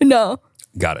Hollywood. No.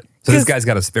 Got it. So this guy's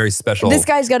got a very special. This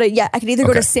guy's got to, I could either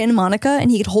go to Okay. Santa Monica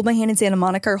and he could hold my hand in Santa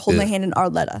Monica or hold my hand in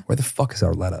Arleta. Where the fuck is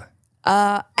Arleta?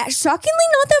 Shockingly,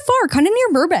 not that far, kind of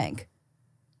near Burbank.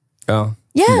 Oh.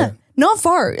 Yeah, not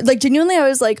far. Like, genuinely, I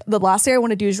was like, the last thing I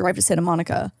want to do is drive to Santa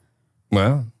Monica.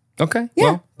 Well. Okay. Yeah,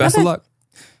 Well, best okay. of luck.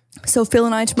 So Phil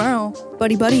and I tomorrow,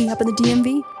 buddy, up in the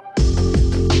DMV.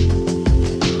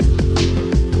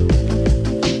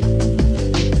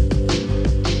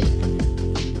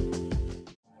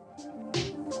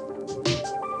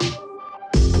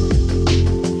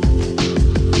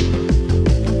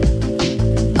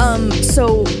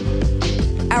 So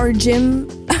our gym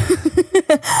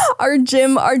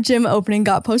opening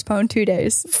got postponed 2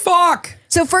 days. Fuck.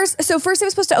 So first it was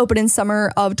supposed to open in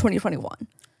summer of 2021.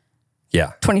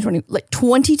 Yeah.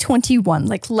 2021,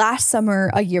 like last summer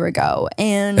a year ago.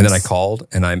 And And then I called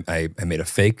and I made a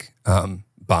fake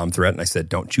bomb threat and I said,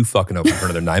 don't you fucking open for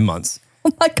another 9 months. oh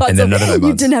my God, and so then another 9 you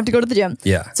months. didn't have to go to the gym.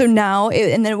 Yeah. So now,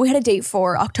 and then we had a date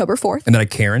for October 4th. And then I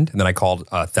Karened and then I called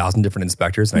 1,000 different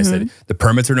inspectors and I said, the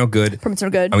permits are no good. Mm-hmm. Permits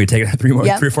are good. I'm going to take it 3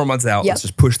 or 4 months out. Yep. Let's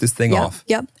just push this thing Yep. off.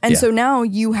 Yep. And Yeah. so now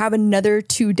you have another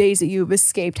 2 days that you've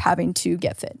escaped having to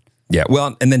get fit. Yeah.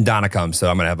 Well, and then Donna comes, so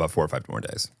I'm going to have about 4 or 5 more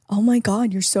days. Oh my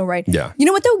God, you're so right. Yeah. You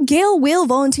know what though? Gail will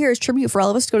volunteer as tribute for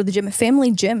all of us to go to the gym, a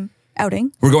family gym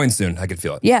outing. We're going soon. I can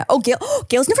feel it. Yeah. Oh,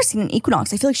 Gail's never seen an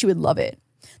equinox. I feel like she would love it.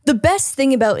 The best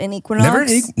thing about an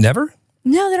equinox. Never?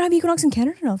 No, they don't have equinox in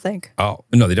Canada, I don't think. Oh,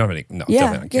 no, they don't have any. No, definitely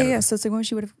not in Canada. Yeah. So it's like when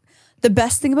she would have. The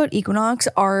best thing about equinox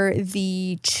are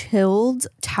the chilled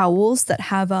towels that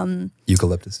have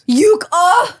Eucalyptus.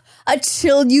 a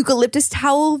chilled eucalyptus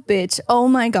towel, bitch. Oh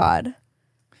my God.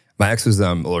 My ex was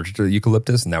allergic to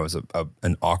eucalyptus, and that was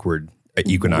an awkward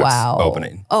equinox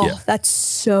opening. Oh, Yeah. that's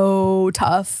so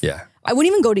tough. Yeah. I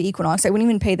wouldn't even go to Equinox. I wouldn't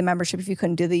even pay the membership if you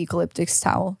couldn't do the eucalyptus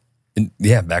towel. And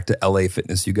yeah, back to LA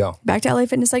Fitness you go. Back to LA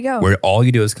Fitness I go. Where all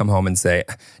you do is come home and say,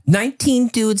 19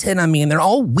 dudes hit on me and they're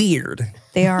all weird.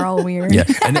 They are all weird. Yeah.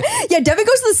 And then, Yeah, Devin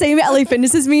goes to the same LA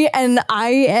Fitness as me, and I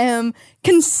am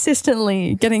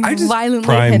consistently getting violently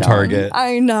prime hit target. on.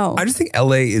 I know. I just think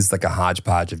LA is like a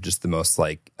hodgepodge of just the most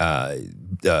like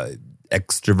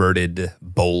extroverted,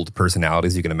 bold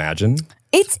personalities you can imagine.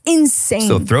 It's insane.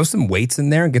 So throw some weights in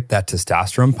there and get that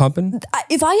testosterone pumping.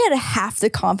 If I had half the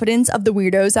confidence of the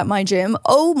weirdos at my gym,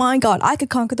 oh my God, I could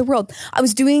conquer the world. I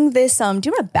was doing this, do you know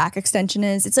what a back extension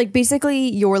is? It's like basically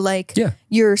you're like,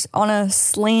 you're on a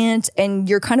slant and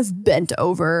you're kind of bent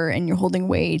over and you're holding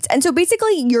weights. And so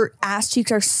basically your ass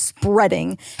cheeks are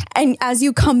spreading. And as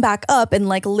you come back up and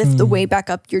like lift the weight back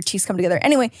up, your cheeks come together.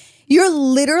 Anyway, you're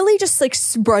literally just like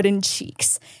spreading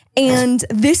cheeks. And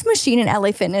this machine in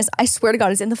LA Fitness, I swear to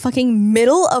God, is in the fucking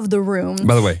middle of the room.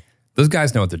 By the way, those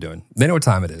guys know what they're doing. They know what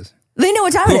time it is. They know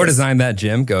what time it Whoever is. designed that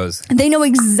gym goes, They know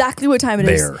exactly what time it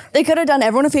is. There. They could have done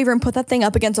everyone a favor and put that thing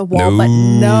up against a wall, but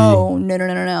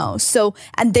no. So,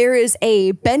 and there is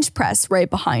a bench press right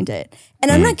behind it. And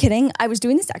I'm not kidding. I was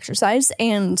doing this exercise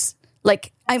and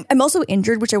like, I'm also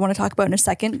injured, which I want to talk about in a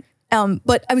second.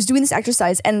 But I was doing this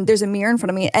exercise and there's a mirror in front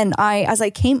of me. And as I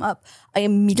came up, I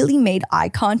immediately made eye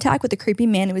contact with the creepy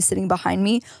man who was sitting behind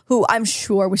me, who I'm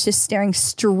sure was just staring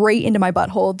straight into my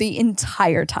butthole the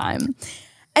entire time.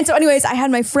 And so anyways, I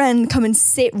had my friend come and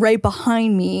sit right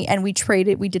behind me and we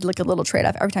did like a little trade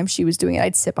off. Every time she was doing it,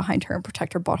 I'd sit behind her and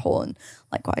protect her butthole and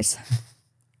likewise.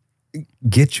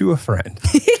 get you a friend.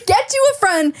 Get you a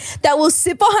friend that will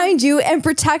sit behind you and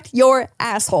protect your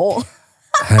asshole.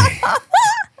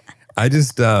 I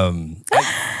just,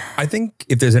 I think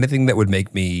if there's anything that would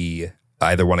make me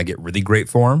either want to get really great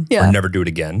form or never do it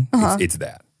again, it's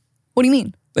that. What do you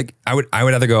mean? Like I would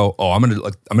either go, oh, I'm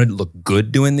gonna look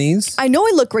good doing these. I know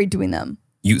I look great doing them.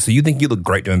 So you think you look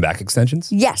great doing back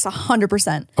extensions? Yes,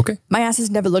 100%. Okay. My ass has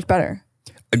never looked better.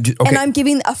 Okay. And I'm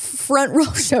giving a front row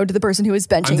show to the person who is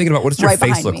benching. I'm thinking about what does your right face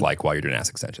behind look me. like while you're doing ass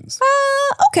extensions?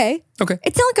 Okay. Okay.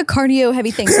 It's not like a cardio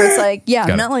heavy thing, so it's like, yeah,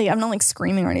 Got I'm not like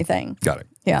screaming or anything. Got it.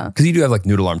 Yeah. Because you do have like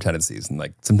noodle arm tendencies, and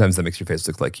like sometimes that makes your face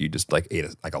look like you just like ate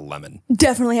like a lemon.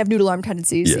 Definitely have noodle arm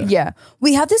tendencies. Yeah.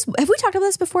 We have this. Have we talked about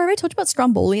this before? Have I told you about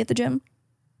Stromboli at the gym?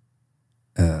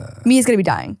 Mia's gonna be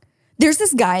dying. There's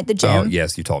this guy at the gym. Oh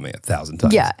yes, you told me 1,000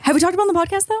 times. Yeah. Have we talked about it on the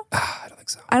podcast though? I don't think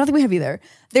so. I don't think we have either.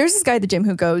 There's this guy at the gym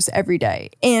who goes every day,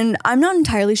 and I'm not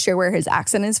entirely sure where his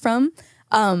accent is from,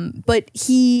 but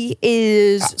he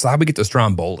is. So how do we get to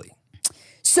Stromboli?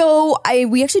 So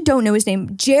we actually don't know his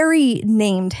name. Jerry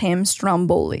named him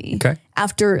Stromboli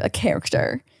after a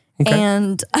character. Okay.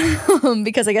 And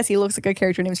because I guess he looks like a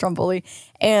character named Stromboli.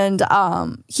 And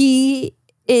he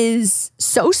is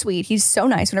so sweet. He's so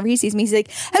nice. Whenever he sees me, he's like,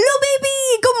 "Hello,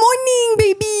 baby. Good morning,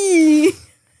 baby."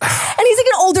 And he's like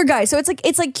an older guy. So it's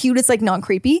like cute. It's like not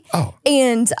creepy. Oh.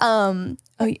 And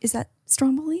is that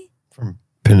Stromboli? From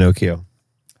Pinocchio.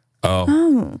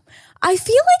 Oh. I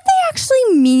feel like they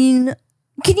actually mean.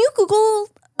 Can you Google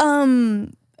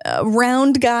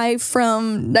round guy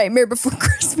from Nightmare Before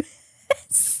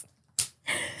Christmas?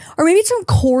 Or maybe it's from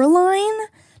Coraline.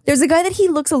 There's a guy that he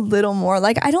looks a little more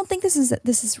like. I don't think this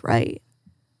is right.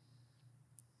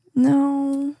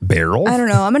 No. Barrel? I don't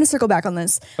know. I'm going to circle back on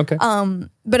this. Okay.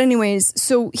 But anyways,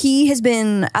 so he has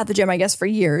been at the gym, I guess, for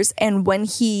years. And when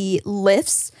he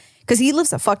lifts, because he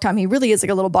lifts a fuck ton, he really is like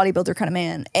a little bodybuilder kind of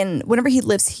man. And whenever he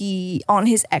lifts, on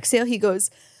his exhale, he goes,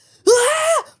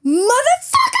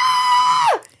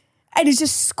 "Motherfucker!" And he's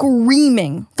just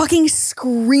fucking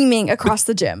screaming across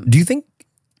the gym. Do you think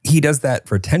he does that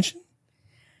for attention?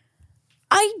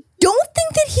 I don't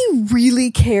think that he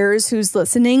really cares who's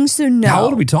listening. So no. How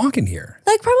old are we talking here?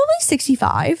 Like probably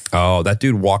 65. Oh, that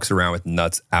dude walks around with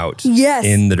nuts out Yes.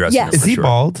 in the dressing Yes. room. Is for he sure.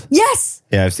 bald? Yes.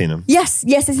 Yeah, I've seen him. Yes.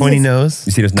 Pointy nose.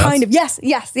 You see his nuts? Kind of. Yes.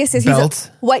 He's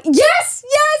Belt? What? Yes.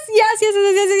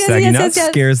 Saggy nuts?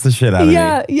 Scares the shit out of me.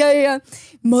 Yeah.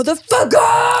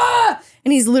 Motherfucker!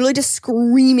 And he's literally just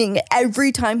screaming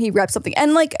every time he reps something.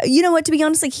 And like, you know what? To be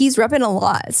honest, like he's repping a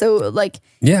lot. So like,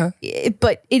 Yeah.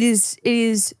 but it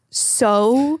is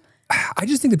so. I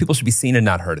just think that people should be seen and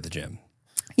not heard at the gym.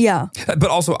 Yeah. But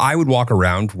also, I would walk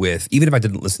around with, even if I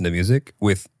didn't listen to music,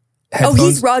 with Oh, headphones.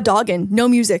 he's raw dogging. No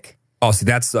music. Oh, see,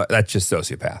 that's just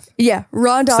sociopath. Yeah.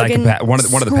 Raw dogging. Psychopath. One of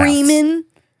the paths. screaming.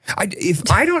 If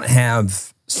I don't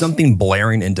have something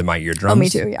blaring into my eardrums, Oh, me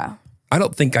too. Yeah. I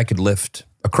don't think I could lift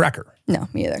a cracker. No,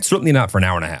 me either. Certainly not for an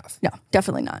hour and a half. No,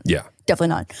 definitely not. Yeah. Definitely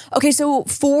not. Okay, so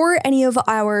for any of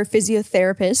our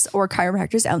physiotherapists or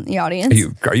chiropractors out in the audience,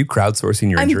 Are you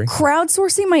crowdsourcing your injury? I'm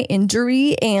crowdsourcing my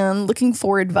injury and looking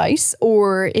for advice,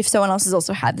 or if someone else has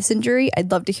also had this injury,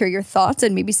 I'd love to hear your thoughts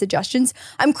and maybe suggestions.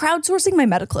 I'm crowdsourcing my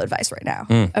medical advice right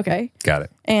now. Okay. Got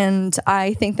it. And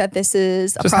I think that this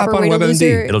is a Just hop proper on way to lose WebMD.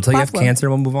 your It'll tell you you have platform. cancer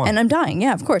and we'll move on. And I'm dying.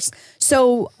 Yeah, of course.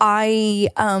 So I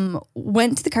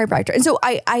went to the chiropractor. And so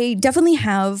I definitely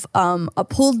have a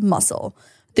pulled muscle.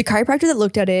 The chiropractor that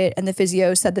looked at it and the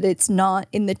physio said that it's not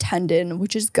in the tendon,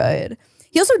 which is good.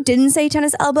 He also didn't say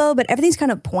tennis elbow, but everything's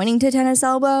kind of pointing to tennis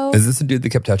elbow. Is this a dude that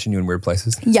kept touching you in weird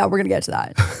places? Yeah, we're going to get to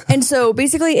that. And so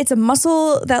basically it's a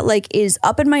muscle that like is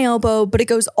up in my elbow, but it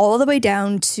goes all the way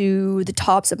down to the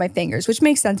tops of my fingers, which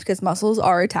makes sense because muscles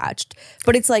are attached.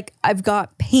 But it's like I've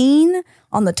got pain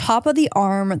on the top of the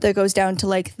arm that goes down to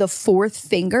like the fourth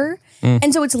finger.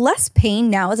 And so it's less pain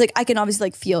now. It's like I can obviously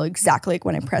like feel exactly like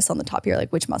when I press on the top here,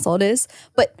 like which muscle it is.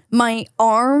 But my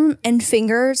arm and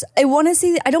fingers, I don't want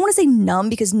to say numb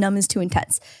because numb is too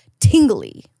intense.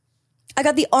 Tingly. I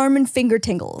got the arm and finger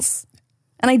tingles.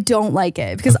 And I don't like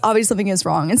it because obviously something is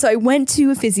wrong. And so I went to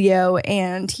a physio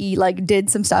and he like did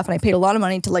some stuff and I paid a lot of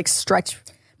money to like stretch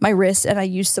my wrist and I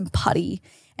used some putty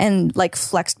and like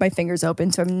flexed my fingers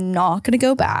open. So I'm not going to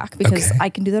go back because I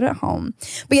can do that at home.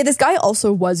 But yeah, this guy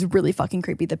also was really fucking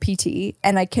creepy, the PT.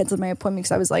 And I canceled my appointment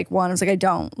because I was like, one, I was like, I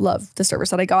don't love the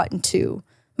service that I got. And two,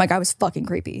 my guy was fucking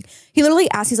creepy. He literally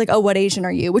asked, he's like, oh, what Asian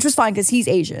are you? Which was fine because he's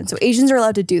Asian. So Asians are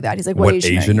allowed to do that. He's like, what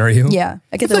Asian are you? Yeah.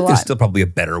 I get I feel that a like there's lot. still probably a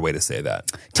better way to say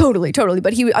that. Totally.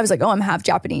 But I was like, oh, I'm half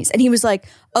Japanese. And he was like,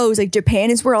 oh, it's like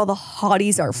Japan is where all the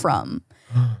hotties are from.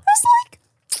 I was like,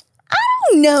 I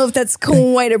don't know if that's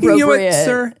quite appropriate. You know what,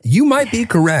 sir? You might be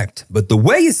correct, but the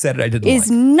way you said it, I didn't Is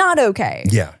like. not okay.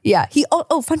 Yeah. Yeah.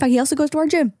 Fun fact, he also goes to our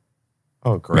gym.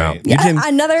 Oh, great. Wow. Yeah. Jim,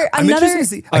 Another. I'm interested to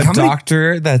see, like, A how many-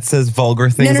 doctor that says vulgar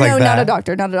things No, like that. not a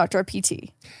doctor, a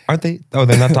PT. Aren't they? Oh,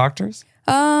 they're not doctors?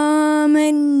 No,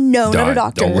 not a Don't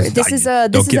doctor. listen. This is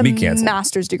Don't a get me canceled.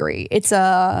 master's degree. It's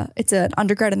an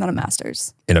undergrad and not a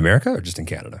master's. In America or just in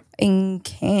Canada? In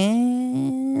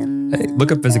Canada. Hey,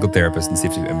 look up physical therapist and see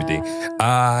if you have MD.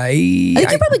 I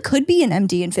think you probably could be an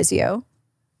MD in physio.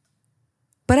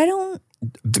 But I don't.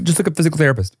 Just look up physical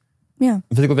therapist. Yeah.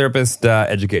 Physical therapist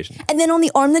education. And then on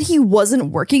the arm that he wasn't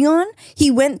working on,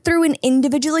 he went through and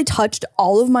individually touched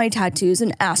all of my tattoos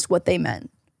and asked what they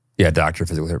meant. Yeah, doctor of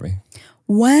physical therapy.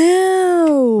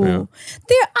 Wow.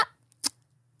 Yeah.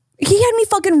 He had me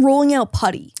fucking rolling out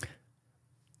putty.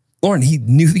 Lauren, he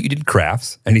knew that you did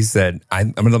crafts and he said,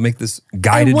 I'm going to make this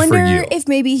guided I wonder for you. if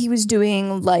maybe he was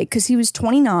doing like, because he was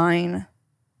 29.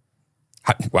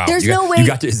 Wow. There's you got, no way- You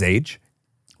got to his age?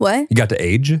 What? You got to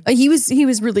age? He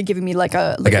was really giving me like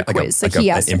a quiz. Like he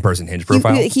an asked in-person Hinge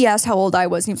profile? He asked how old I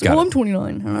was. And he was like, Got "Oh, it. I'm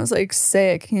 29." And I was like,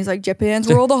 "Sick." He's like, "Japan's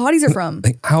where all the hotties are from."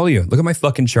 Like, how old are you? Look at my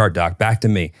fucking chart, doc. Back to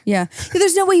me. Yeah.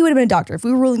 There's no way you would have been a doctor if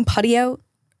we were rolling putty out.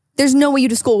 There's no way you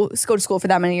go to school for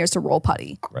that many years to roll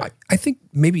putty. I think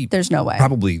maybe There's no way.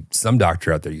 probably some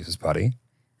doctor out there uses putty.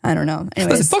 I don't know.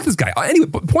 Listen, Anyways. fuck this guy. Anyway,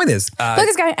 point is, Fuck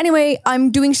this guy. Anyway, I'm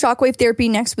doing shockwave therapy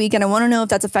next week and I want to know if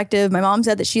that's effective. My mom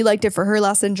said that she liked it for her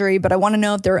last injury, but I want to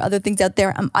know if there are other things out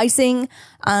there. I'm icing,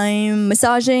 I'm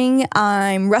massaging,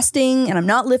 I'm resting, and I'm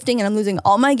not lifting, and I'm losing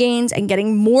all my gains and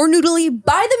getting more noodly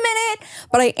by the minute.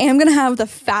 But I am going to have the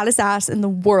fattest ass in the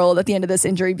world at the end of this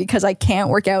injury because I can't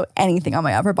work out anything on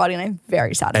my upper body and I'm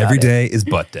very sad about every it. day is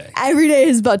butt day. Every day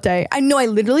is butt day. I know I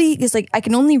literally, it's like I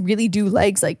can only really do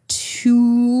legs like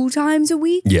 2 times a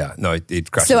week. Yeah, no, it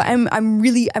crushes. So you.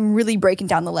 I'm really breaking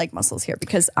down the leg muscles here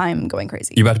because I'm going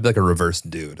crazy. You're about to be like a reverse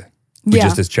dude. With Yeah.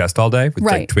 just his chest all day with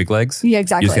Right. like twig legs. Yeah,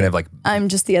 exactly. You're just going to have like, I'm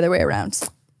just the other way around.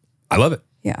 I love it.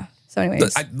 Yeah. So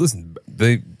anyways, Listen,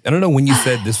 I don't know when you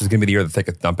said this was going to be the year of the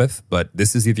thickest dumpeth, but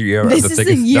this is the year this of the is the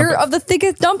thickest year dumpeth. of the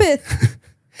thickest dumpeth.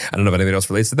 I don't know if anybody else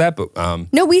relates to that, but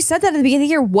No, we said that at the beginning of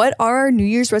the year. What are our New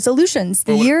Year's resolutions?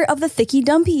 The year of the thicky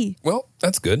dumpy. well,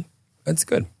 that's good. That's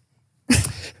good.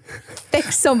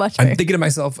 Thanks so much. I'm Ray. thinking to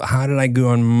myself, how did I go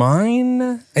on mine?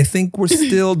 I think we're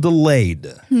still delayed.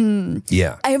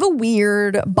 Yeah. I have a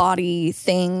weird body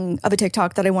thing of a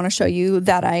TikTok that I want to show you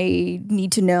that I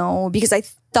need to know because I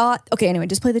thought, okay, anyway,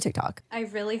 just play the TikTok. I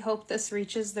really hope this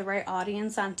reaches the right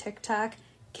audience on TikTok.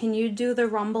 Can you do the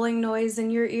rumbling noise in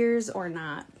your ears or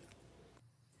not?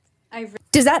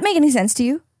 Does that make any sense to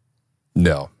you?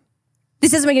 No.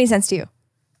 This doesn't make any sense to you.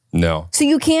 No. So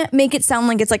you can't make it sound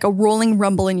like it's like a rolling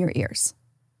rumble in your ears.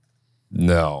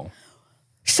 No.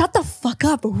 Shut the fuck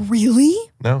up. Really?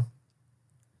 No.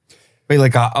 Wait,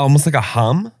 like almost like a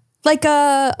hum? Like,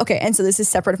 okay, and so this is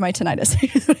separate of my tinnitus.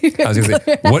 I was going to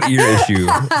say, what ear issue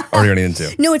are you running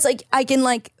into? No, it's like I can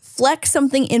like flex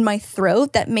something in my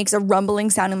throat that makes a rumbling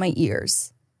sound in my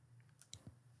ears.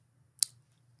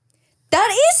 That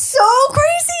is so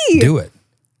crazy. Do it.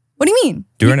 What do you mean?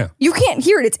 Do it right now. You can't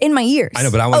hear it. It's in my ears. I know,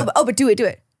 but I wanna- Oh, but do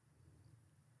it.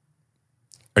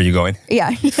 Are you going? Yeah.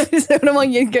 So I'm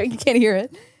like, you can't hear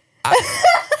it.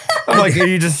 I'm like, are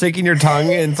you just shaking your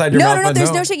tongue inside your mouth? No,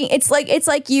 there's no shaking. It's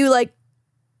like you like,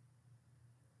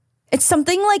 it's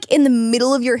something like in the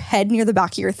middle of your head near the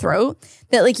back of your throat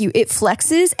that like it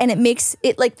flexes and it makes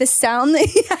it like the sound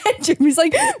that Jimmy's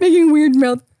like making weird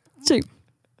mouth shape.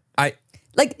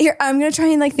 Like here, I'm going to try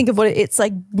and like think of what it's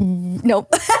like. Nope.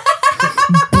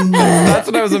 That's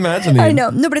what I was imagining. I know.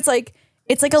 No, but it's like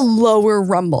a lower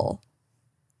rumble.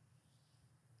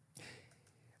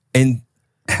 And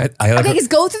I like Okay, just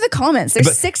go through the comments. There's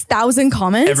But 6,000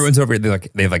 comments. everyone's over here.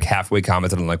 They have like halfway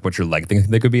commented on like what your leg thing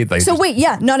they could be. Like, So wait,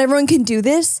 yeah, not everyone can do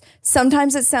this.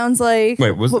 Sometimes it sounds like.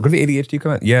 wait, what did the ADHD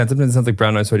comment? Yeah, sometimes it sounds like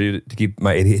brown noise, so I do to keep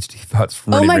my ADHD thoughts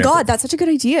from. Oh running my rampant. God, that's such a good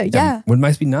idea. Yeah. What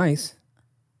might be nice.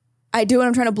 I do when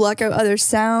I'm trying to block out other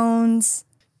sounds.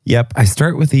 Yep. I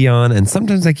start with a yawn and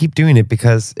sometimes I keep doing it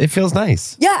because it feels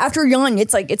nice. Yeah, after yawn,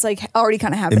 it's like already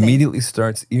kind of happening. Immediately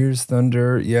starts ears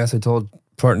thunder. Yes, I told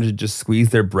partner to just squeeze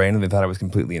their brain and they thought I was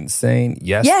completely insane.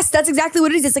 Yes. Yes, that's exactly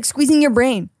what it is. It's like squeezing your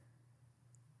brain.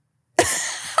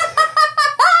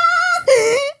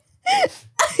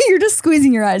 You're just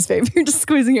squeezing your eyes, babe. You're just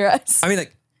squeezing your eyes. I mean,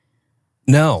 like,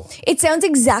 no. It sounds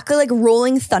exactly like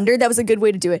rolling thunder. That was a good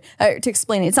way to do it, to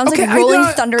explain it. It sounds Okay, like rolling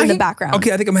I thunder in the can- background.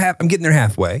 Okay, I think I'm getting there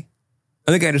halfway.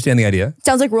 I think I understand the idea.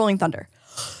 Sounds like rolling thunder.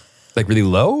 Like really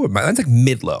low? Mine's like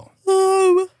mid-low.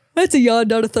 That's a yawn,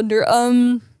 not a thunder.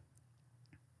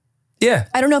 Yeah.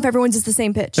 I don't know if everyone's just the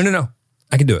same pitch. No.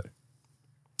 I can do it.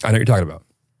 I know what you're talking about.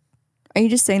 Are you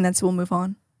just saying that so we'll move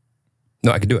on?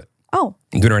 No, I can do it. Oh,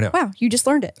 I'm doing it right now. wow. You just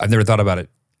learned it. I've never thought about it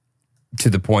to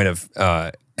the point of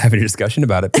having a discussion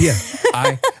about it. But yeah,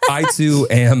 I too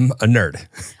am a nerd.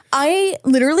 I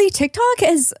literally TikTok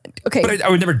is okay. But I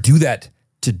would never do that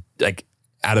to like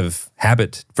out of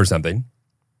habit for something.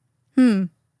 I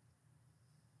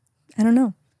don't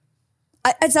know.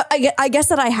 I guess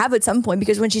that I have at some point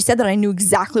because when she said that, I knew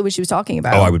exactly what she was talking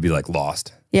about. Oh, I would be like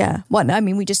lost. Yeah. What? I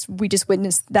mean, we just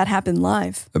witnessed that happen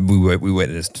live. We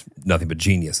witnessed nothing but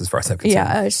genius as far as I'm concerned.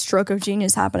 Yeah, a stroke of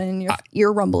genius happening in your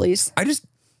ear rumblies. I just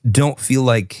don't feel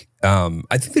like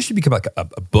I think there should become like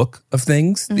a book of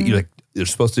things that you're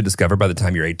supposed to discover by the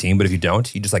time you're 18. But if you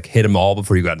don't, you just like hit them all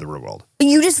before you go out into the real world.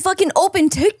 You just fucking open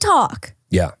TikTok.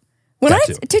 Yeah.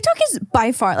 TikTok is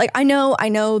by far like I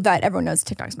know that everyone knows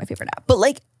TikTok is my favorite app, but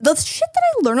like the shit that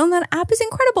I learn on that app is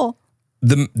incredible.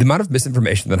 The amount of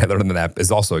misinformation that I learned on that app is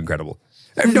also incredible.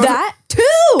 That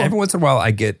too. Every once in a while,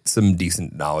 I get some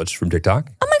decent knowledge from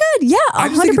TikTok. Oh my god,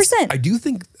 yeah, 100%. I do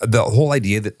think the whole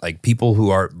idea that like people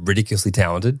who are ridiculously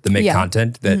talented that make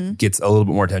content that gets a little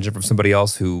bit more attention from somebody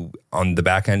else who on the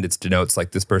back end it denotes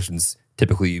like this person's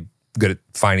typically good at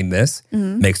finding this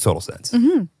makes total sense.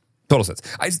 Total sense.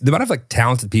 The amount of like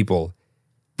talented people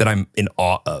that I'm in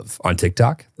awe of on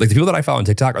TikTok, like the people that I follow on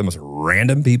TikTok are the most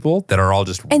random people that are all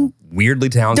just weirdly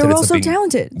talented. They're also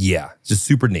talented. Yeah, it's just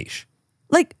super niche.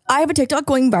 Like I have a TikTok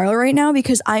going viral right now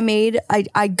because I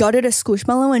gutted a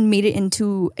Squishmallow and made it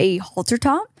into a halter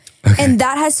top. Okay. And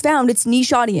that has found its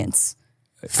niche audience.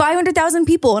 500,000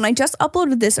 people. And I just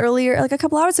uploaded this earlier, like a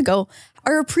couple hours ago,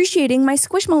 are appreciating my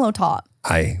Squishmallow top.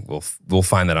 We'll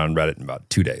find that on Reddit in about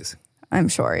 2 days. I'm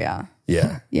sure, yeah.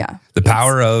 Yeah. Yeah. The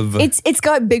power of... It's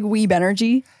got big weeb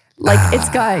energy. Like it's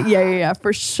got, yeah,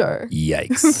 for sure.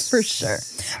 Yikes. For sure.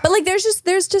 But like there's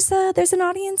an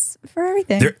audience for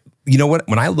everything. You know what?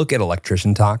 When I look at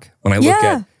electrician talk, when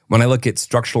I look at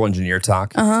structural engineer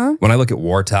talk, when I look at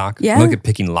war talk, when I look at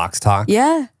picking locks talk,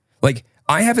 like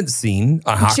I haven't seen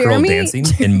a hot girl dancing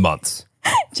in months.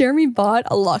 Jeremy bought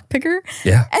a lock picker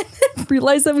and then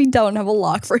realized that we don't have a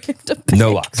lock for him to pick.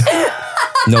 No locks.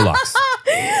 No locks.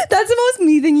 That's the most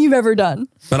me thing you've ever done.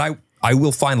 But I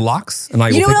will find locks and I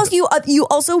will You know what else you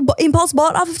also impulse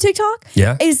bought off of TikTok?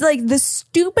 Yeah. Is like the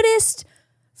stupidest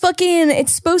fucking,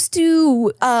 it's supposed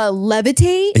to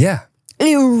levitate. Yeah.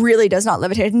 It really does not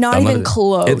levitate. Not even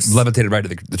close. It levitated right to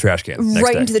the trash can.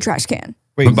 Right into the trash can.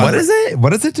 Wait, what is it?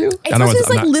 What does it do? It's supposed to this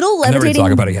like little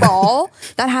levitating ball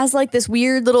that has like this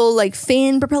weird little like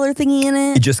fin propeller thingy in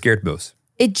it. It just scared Moose.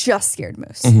 It just scared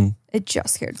Moose. It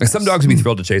just scared Moose. Like some dogs would be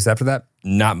thrilled to chase after that.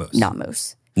 Not Moose. Not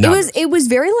Moose. It was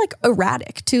very like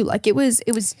erratic too. Like it was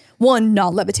one,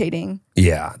 not levitating.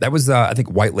 Yeah. That was I think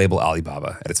white label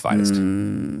Alibaba at its finest.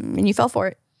 And you fell for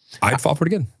it. I'd fall for it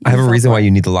again. I have a reason why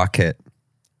you need the lock kit.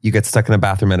 You get stuck in a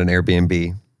bathroom at an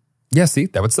Airbnb. Yeah, see,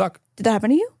 that would suck. Did that happen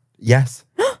to you? Yes.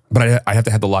 But I have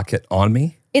to have the lock kit on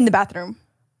me. In the bathroom.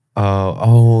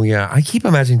 Oh yeah. I keep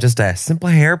imagining just a simple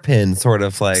hairpin sort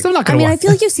of like. Still not I gonna mean, I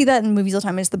feel like you see that in movies all the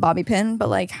time. It's the bobby pin, but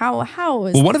like how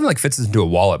is Well, one of them like fits into a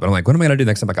wallet, but I'm like, what am I gonna do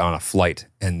next time like on a flight?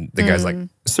 And the guy's like,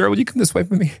 sir, will you come this way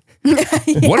with me?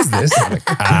 What is this? I'm like,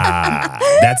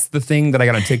 that's the thing that I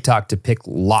got on TikTok to pick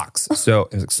locks. So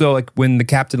like when the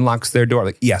captain locks their door,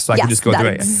 like, so I can just go through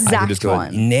it. I can just go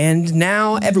in. And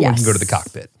now everyone can go to the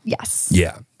cockpit. Yes.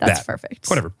 Yeah. That's perfect.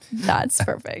 Whatever. That's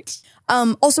perfect.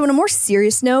 Also, on a more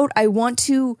serious note, I want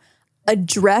to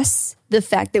address the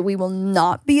fact that we will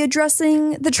not be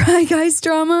addressing the Try Guys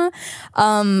drama.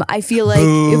 I feel like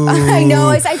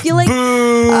I feel like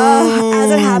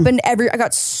as it happened, I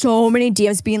got so many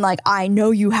DMs being like, I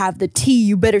know you have the tea,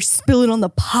 you better spill it on the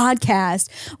podcast,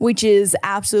 which is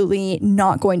absolutely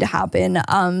not going to happen.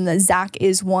 Zach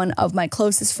is one of my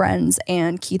closest friends,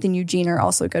 and Keith and Eugene are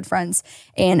also good friends.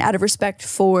 And out of respect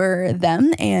for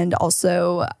them, and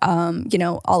also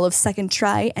all of Second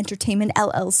Try Entertainment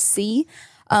LLC,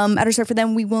 out of respect for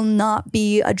them, we will not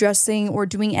be addressing or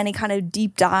doing any kind of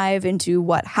deep dive into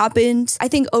what happened. I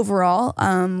think overall,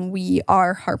 we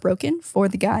are heartbroken for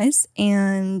the guys,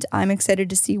 and I'm excited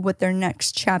to see what their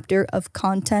next chapter of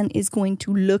content is going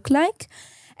to look like.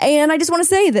 And I just want to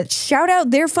say that shout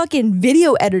out their fucking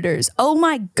video editors. Oh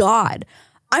my God.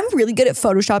 I'm really good at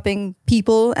photoshopping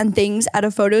people and things out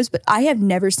of photos, but I have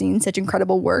never seen such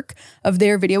incredible work of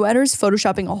their video editors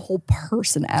photoshopping a whole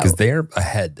person out. Because they're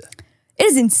ahead. It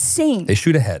is insane. They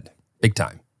shoot ahead. Big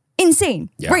time. Insane.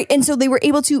 Yeah. Right. And so they were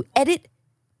able to edit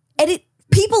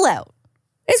people out.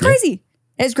 It's crazy.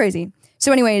 It's crazy.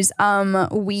 So anyways,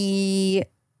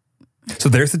 So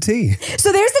there's the tea.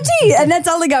 And that's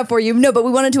all I got for you. No, but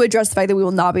we wanted to address the fact that we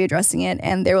will not be addressing it,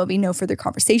 and there will be no further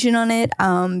conversation on it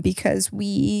Moving because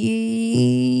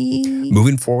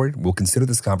forward, we'll consider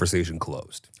this conversation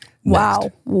closed.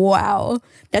 Wow.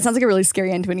 That sounds like a really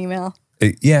scary end to an email.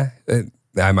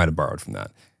 I might have borrowed from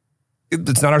that.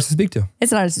 It's not ours to speak to.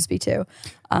 It's not ours to speak to.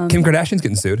 Kim Kardashian's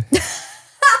getting sued.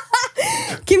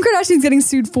 Kim Kardashian's getting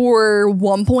sued for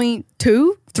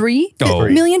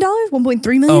 $1.23 million,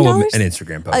 $1.3 million. Oh, an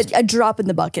Instagram post. A drop in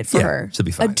the bucket for her. She'll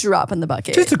be fine. A drop in the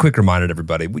bucket. Just a quick reminder to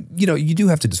everybody, you do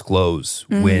have to disclose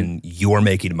when you're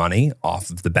making money off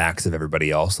of the backs of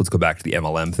everybody else. Let's go back to the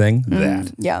MLM thing.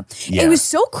 Yeah. It was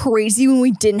so crazy when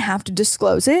we didn't have to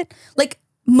disclose it. Like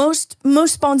most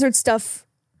sponsored stuff.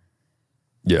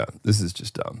 Yeah, this is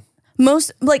just dumb.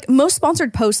 Most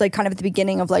sponsored posts, like kind of at the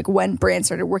beginning of like when brands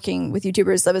started working with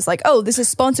YouTubers, that was like, oh, this is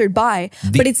sponsored by,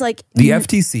 but it's like the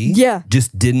FTC Yeah.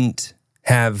 just didn't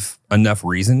have enough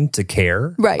reason to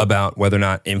care Right. about whether or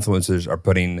not influencers are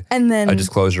putting And then- a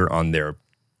disclosure on their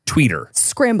Twitter.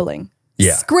 scrambling.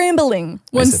 Yeah. Scrambling.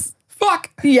 I said, fuck.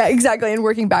 Yeah, exactly. And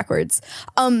working backwards.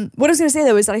 What I was going to say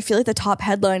though is that I feel like the top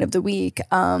headline of the week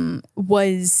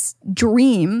was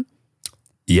Dream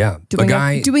Yeah, a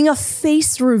guy doing a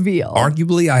face reveal.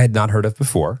 arguably I had not heard of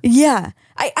before. Yeah.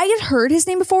 I had heard his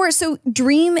name before. So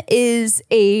Dream is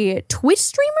a Twitch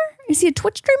streamer. Is he a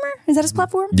Twitch streamer? Is that his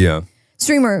platform? Yeah.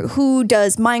 Streamer who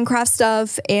does Minecraft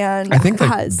stuff and I think like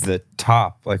has the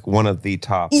top, like one of the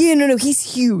top. Yeah, no,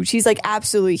 he's huge. He's like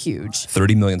absolutely huge.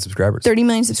 30 million subscribers. 30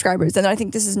 million subscribers. And I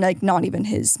think this is like not even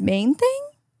his main thing.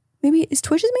 Maybe is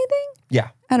Twitch his main thing? Yeah.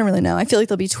 I don't really know. I feel like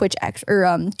there'll be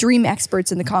Dream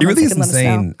experts in the comments. It really is that can let us know.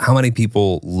 insane how many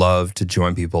people love to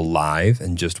join people live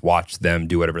and just watch them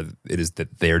do whatever it is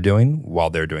that they're doing while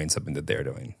they're doing something that they're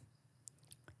doing.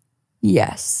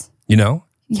 Yes. You know?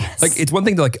 Yes. Like it's one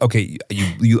thing to like, okay,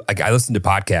 you like I listen to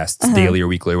podcasts daily or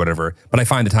weekly or whatever, but I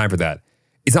find the time for that.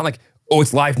 It's not like, oh,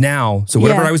 it's live now, so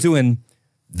whatever Yeah. I was doing,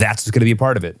 that's just going to be a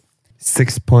part of it.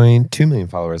 6.2 million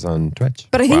followers on Twitch.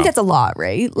 But I think Wow. that's a lot,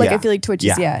 right? Like I Yeah. feel like Twitch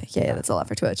is Yeah. yeah, that's a lot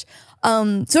for Twitch.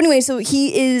 So anyway, so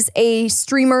he is a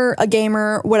streamer, a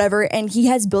gamer, whatever, and he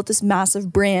has built this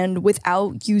massive brand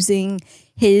without using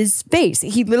his face.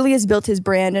 He literally has built his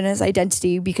brand and his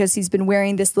identity because he's been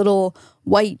wearing this little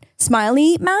white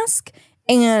smiley mask.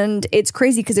 And it's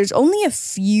crazy because there's only a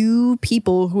few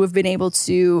people who have been able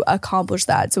to accomplish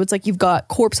that. So it's like you've got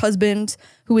Corpse Husband,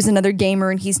 who is another gamer,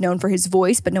 and he's known for his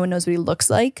voice, but no one knows what he looks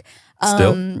like.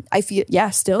 Still? I feel,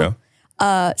 still.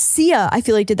 Yeah. Sia, I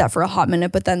feel like did that for a hot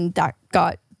minute, but then that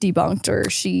got debunked or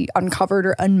she uncovered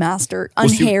or unmasked or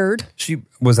unhaired. She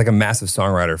was like a massive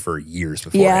songwriter for years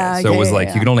before. Yeah, So it was yeah, like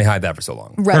yeah. you can only hide that for so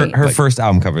long. Right. Her first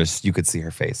album covers, you could see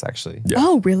her face actually. Yeah.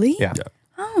 Oh, really? Yeah.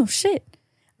 Oh, shit.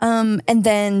 And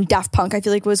then Daft Punk, I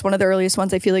feel like was one of the earliest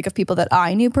ones I feel like of people that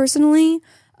I knew personally.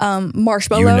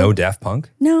 Marshmallow. You know Daft Punk?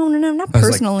 No, not was like,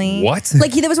 personally. what?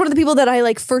 Like that was one of the people that I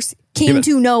like first came but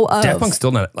to know of. Daft Punk's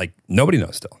still not like nobody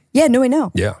knows still. Yeah, no, I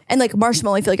know. Yeah. And like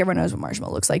Marshmallow, I feel like everyone knows what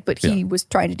Marshmallow looks like, but he was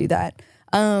trying to do that.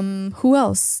 Who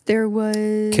else? There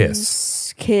was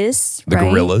Kiss. The right?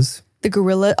 Gorillas. The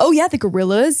Gorilla. Oh yeah, the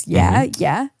Gorillas. Yeah,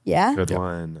 yeah. Good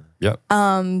one. Yep.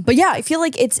 But yeah, I feel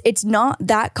like it's not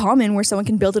that common where someone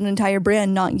can build an entire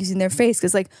brand not using their face.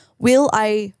 Because like, will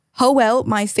I hoe out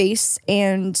my face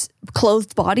and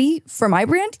clothed body for my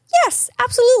brand? Yes,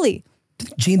 absolutely.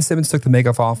 Gene Simmons took the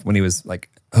makeup off when he was like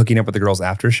hooking up with the girls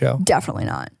after a show. Definitely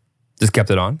not. Just kept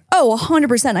it on. Oh,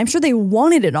 100%. I'm sure they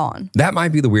wanted it on. That might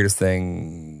be the weirdest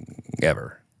thing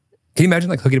ever. Can you imagine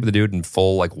like hooking up with a dude in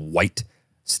full like white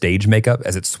stage makeup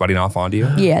as it's sweating off onto you?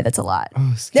 Yeah, that's a lot.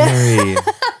 Oh, scary.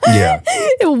 Yeah.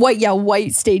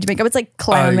 White stage makeup. It's like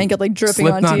clown makeup, like dripping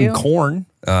Slipknot onto you. and Korn,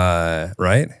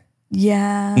 right?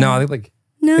 Yeah. No, I think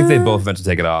I think they both eventually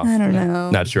take it off. I don't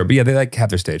know. Not sure, but yeah, they like have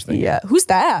their stage thing. Yeah. Who's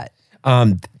that?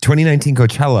 2019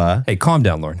 Coachella. Hey, calm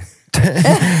down, Lauren.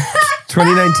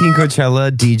 2019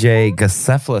 Coachella DJ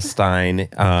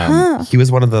Geseffelstein. He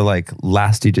was one of the like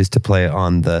last DJs to play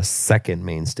on the second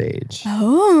main stage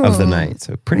of the night.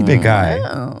 So pretty big guy.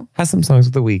 Has some songs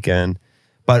with The Weeknd,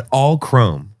 but all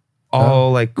chrome,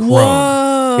 all like chrome.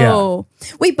 Whoa.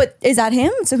 Wait, but is that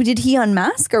him? So did he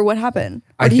unmask or what happened?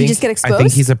 Or did he just get exposed? I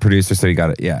think he's a producer, so he got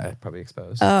it. Yeah, probably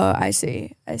exposed. Oh, I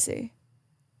see.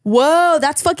 Whoa,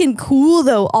 that's fucking cool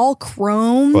though. All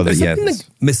chrome. Well, There's yeah, something like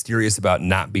mysterious about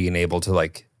not being able to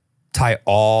like tie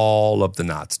all of the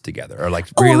knots together or like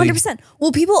Oh, really 100%.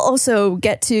 Well, people also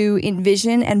get to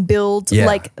envision and build Yeah.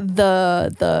 like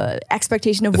the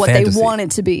expectation of The what fantasy. they want it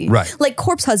to be. Right. Like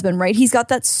Corpse Husband, right? He's got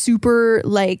that super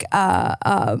like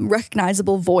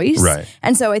recognizable voice. Right.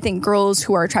 And so I think girls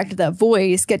who are attracted to that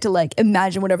voice get to like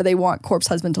imagine whatever they want Corpse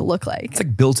Husband to look like. it's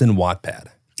like built-in Wattpad.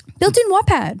 Built-in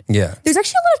Wattpad. Yeah. There's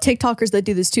actually a lot of TikTokers that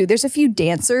do this too. There's a few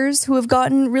dancers who have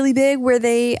gotten really big where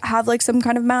they have like some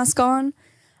kind of mask on.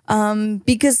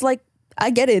 Because like I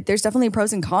get it. There's definitely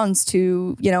pros and cons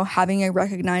to, having a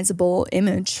recognizable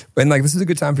image. And like, this is a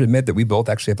good time to admit that we both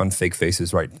actually have on fake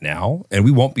faces right now, and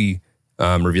we won't be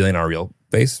revealing our real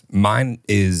face. Mine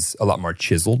is a lot more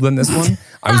chiseled than this one.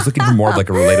 I was looking for more of like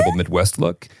a relatable Midwest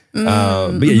look.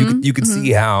 But yeah, you could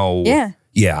see how.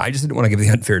 Yeah, I just didn't want to give the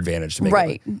unfair advantage to make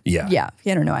it look, Yeah,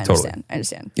 no, I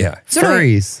understand. Yeah. So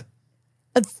Furries.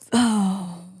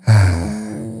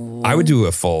 I would do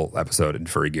a full episode in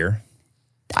furry gear.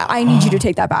 I need you to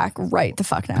take that back right the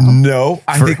fuck now. No,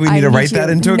 I think we need to write that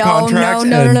into a contract.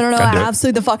 No. I'd do it.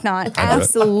 Absolutely the fuck not.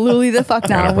 Absolutely the fuck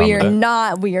not. We are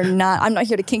not. I'm not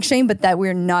here to kink shame, but that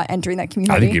we're not entering that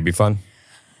community. I think it'd be fun.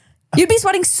 You'd be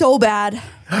sweating so bad.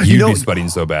 You'd be sweating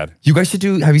so bad. You guys should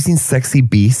do, have you seen Sexy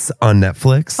Beasts on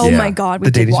Netflix? Oh my God, we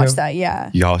The did dating watch show? that, yeah.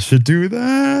 Y'all should do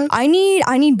that. I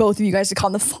need both of you guys to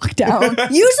calm the fuck down.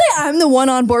 Usually I'm the one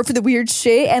on board for the weird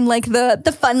shit and like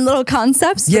the fun little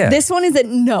concepts. Yeah. But this one is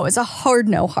it's a hard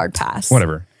no, hard pass.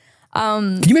 Whatever.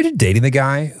 Can you imagine dating the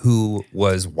guy who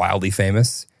was wildly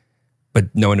famous,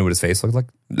 but no one knew what his face looked like?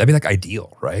 That'd be like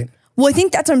ideal, right? Well, I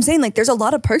think that's what I'm saying. Like there's a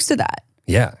lot of perks to that.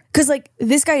 Yeah. Because like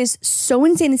this guy is so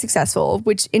insanely successful,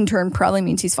 which in turn probably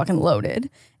means he's fucking loaded.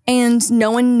 And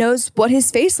no one knows what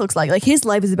his face looks like. Like his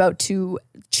life is about to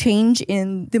change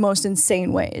in the most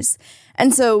insane ways.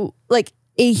 And so like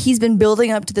he's been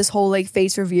building up to this whole like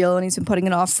face reveal and he's been putting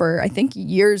it off for I think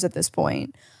years at this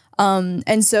point.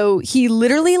 And so he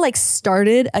literally like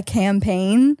started a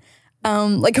campaign,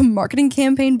 like a marketing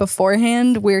campaign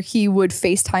beforehand where he would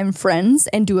FaceTime friends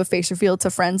and do a face reveal to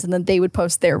friends and then they would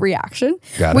post their reaction,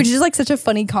 which is like such a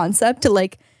funny concept to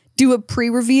like do a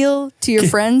pre-reveal to your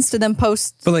friends to then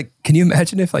post. But like, can you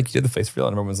imagine if like you did the face reveal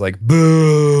and everyone was like,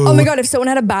 boo? Oh my God, if someone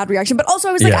had a bad reaction. But also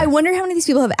I was like, Yeah. I wonder how many of these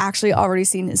people have actually already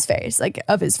seen his face, like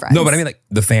of his friends. No, but I mean like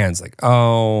the fans like,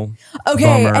 oh,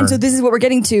 okay. bummer. And so this is what we're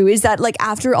getting to is that like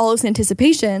after all this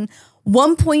anticipation,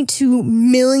 1.2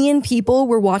 million people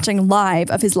were watching live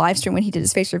of his live stream when he did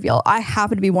his face reveal. I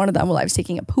happened to be one of them while I was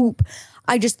taking a poop.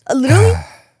 I just literally,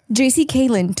 JC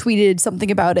Caitlin tweeted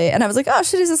something about it and I was like, oh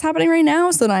shit, is this happening right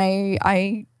now? So then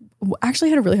I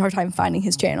actually had a really hard time finding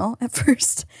his channel at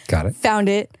first. Got it. Found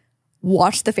it,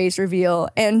 watched the face reveal,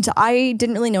 and I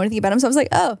didn't really know anything about him. So I was like,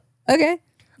 oh, okay.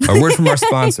 A word from our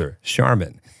sponsor,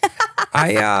 Charmin.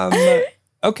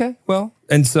 Okay, well,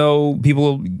 and so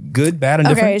people good, bad, and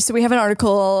different. Okay, so we have an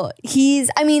article.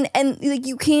 And like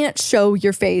you can't show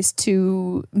your face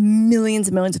to millions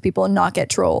and millions of people and not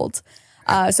get trolled.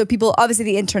 So people, obviously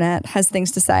the internet has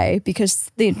things to say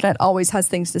because the internet always has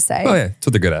things to say. Oh yeah, that's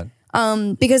what they're good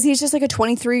at. Because he's just like a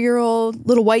 23-year-old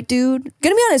little white dude.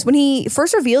 Gonna be honest, when he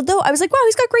first revealed though, I was like, wow,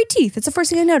 he's got great teeth. That's the first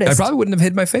thing I noticed. I probably wouldn't have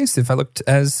hid my face if I looked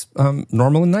as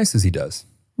normal and nice as he does.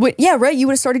 Yeah, right. You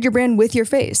would have started your brand with your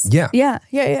face. Yeah. Yeah.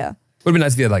 Would have been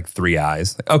nice if he had like 3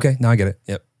 eyes. Like, okay, now I get it.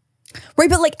 Yep.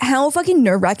 Right, but like how fucking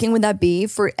nerve-wracking would that be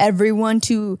for everyone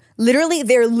to they're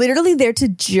literally there to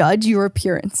judge your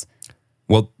appearance.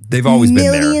 Well, they've always been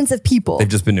there. Millions of people. They've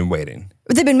just been in waiting.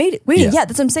 They've been waiting. Yeah. Yeah,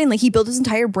 that's what I'm saying. Like he built his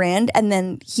entire brand and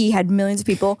then he had millions of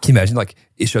people. Can you imagine like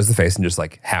it shows the face and just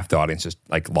like half the audience just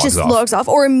like logs off.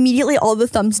 Or immediately all the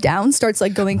thumbs down starts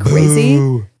like going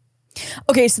crazy.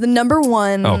 Okay, so the number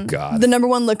one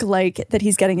lookalike that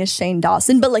he's getting is Shane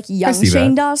Dawson, but like young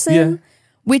Shane Dawson. Yeah.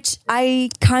 Which I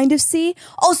kind of see.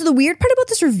 Also, the weird part about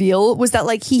this reveal was that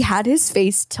like he had his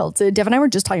face tilted. Dev and I were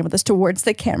just talking about this towards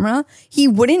the camera. He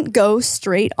wouldn't go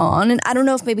straight on. And I don't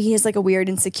know if maybe he has like a weird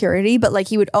insecurity, but like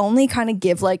he would only kind of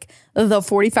give like the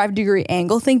 45-degree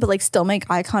angle thing, but like still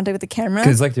make eye contact with the camera.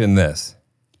 Because like doing this.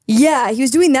 Yeah, he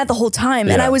was doing that the whole time.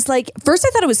 And Yeah. I was like, first I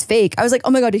thought it was fake. I was like,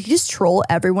 oh my God, did he just troll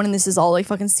everyone and this is all like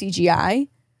fucking CGI?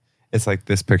 It's like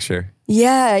this picture.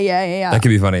 Yeah. That could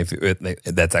be funny if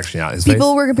that's actually not his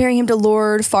People were comparing him to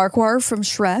Lord Farquhar from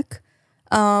Shrek.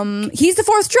 He's the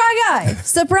fourth Try Guy.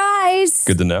 Surprise. face.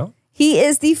 Good to know. He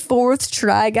is the fourth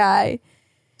Try Guy.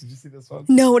 Did you see this one?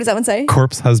 No, what does that one say?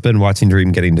 Corpse husband watching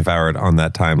Dream getting devoured on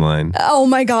that timeline. Oh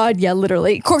my God, yeah,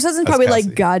 literally. Corpse Husband's That's probably Cassie.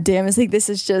 like, God damn, I think this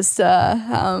is just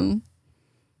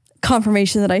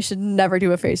confirmation that I should never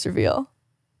do a face reveal.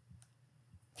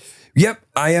 Yep.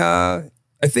 I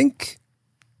think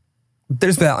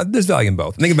there's value in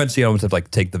both. I think eventually I almost have to like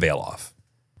take the veil off.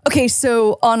 Okay,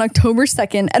 so on October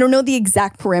 2nd, I don't know the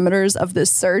exact parameters of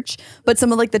this search, but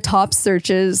some of like the top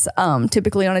searches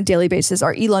typically on a daily basis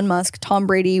are Elon Musk, Tom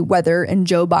Brady, weather, and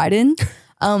Joe Biden.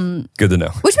 Good to know.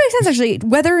 Which makes sense actually.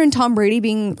 Weather and Tom Brady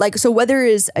being like, so weather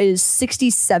is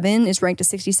 67, is ranked as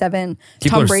 67. People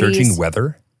Tom are Brady's- searching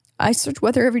weather. I search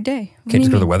weather every day. What do Can't you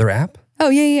just go to the mean? weather app. Oh,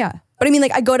 yeah. But I mean,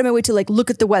 like, I go out of my way to like look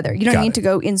at the weather. You know what I mean? To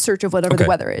go in search of whatever the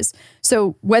weather is.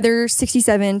 So weather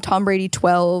 67, Tom Brady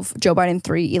 12, Joe Biden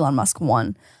 3, Elon Musk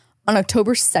 1. On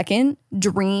October 2nd,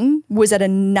 Dream was at a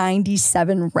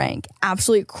 97 rank,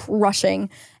 absolutely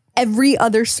crushing every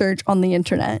other search on the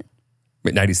internet.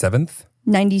 Wait, 97th?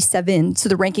 97. So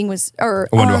the ranking was, or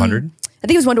 1 to 100? I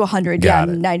think it was 1 to 100. Got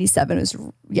it. 97 was,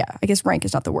 I guess rank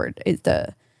is not the word. It's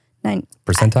the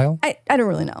percentile? I don't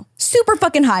really know. Super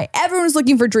fucking high. Everyone was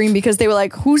looking for Dream because they were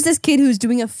like, who's this kid who's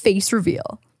doing a face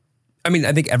reveal? I mean,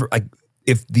 I think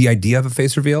if the idea of a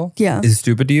face reveal is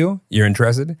stupid to you, you're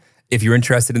interested. If you're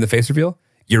interested in the face reveal,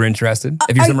 you're interested.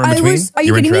 If you're somewhere in between, are you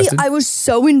you're kidding interested. me? I was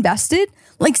so invested,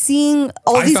 like seeing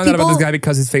all these people. I found out about this guy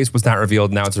because his face was not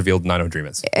revealed. Now it's revealed and I know who Dream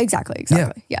is. Exactly.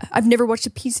 Yeah. I've never watched a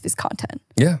piece of his content.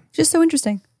 Yeah. Just so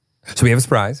interesting. So we have a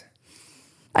surprise.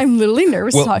 I'm literally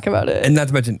nervous to talk about it. And not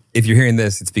to mention, if you're hearing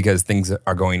this, it's because things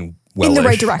are going well. In the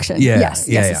right direction. Yeah. Yes.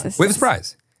 We have a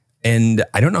surprise. And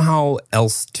I don't know how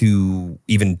else to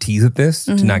even tease at this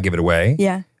to not give it away.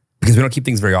 Yeah. Because we don't keep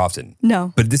things very often.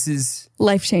 No. But this is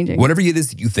life-changing. Whatever it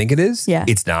is that you think it is,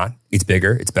 it's not. It's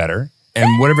bigger. It's better.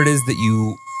 And whatever it is that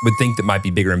you would think that might be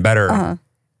bigger and better,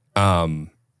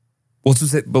 we'll put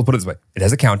it this way. It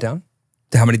has a countdown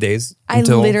to how many days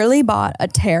until... I literally bought a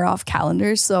tear-off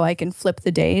calendar so I can flip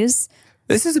the days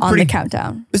on the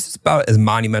countdown. This is about as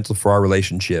monumental for our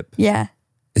relationship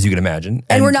as you can imagine.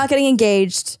 And we're not getting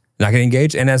engaged. Not getting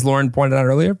engaged. And as Lauren pointed out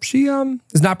earlier, she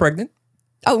is not pregnant.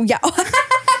 Oh, yeah.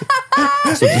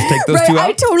 So just take those two out.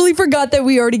 I totally forgot that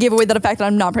we already gave away that fact that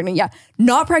I'm not pregnant. Yeah.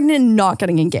 Not pregnant and not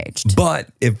getting engaged. But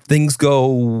if things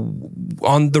go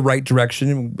on the right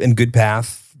direction and good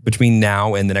path between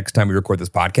now and the next time we record this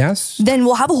podcast, then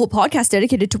we'll have a whole podcast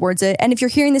dedicated towards it. And if you're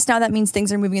hearing this now, that means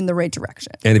things are moving in the right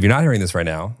direction. And if you're not hearing this right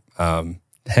now,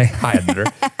 hey, hi, editor.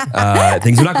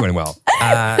 Things are not going well.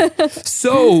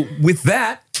 So with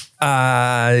that,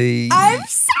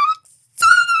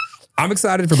 I'm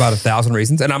excited for about 1,000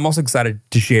 reasons, and I'm also excited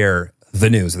to share the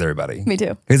news with everybody. Me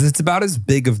too. Because it's about as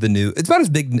big of the news. It's about as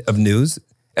big of news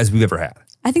as we've ever had.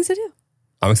 I think so too.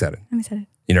 I'm excited.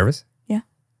 You nervous? Yeah.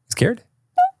 Scared?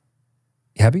 No.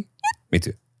 You happy? Yeah. Me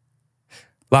too.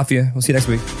 Lafayette, we'll see you next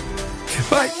week.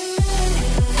 Bye.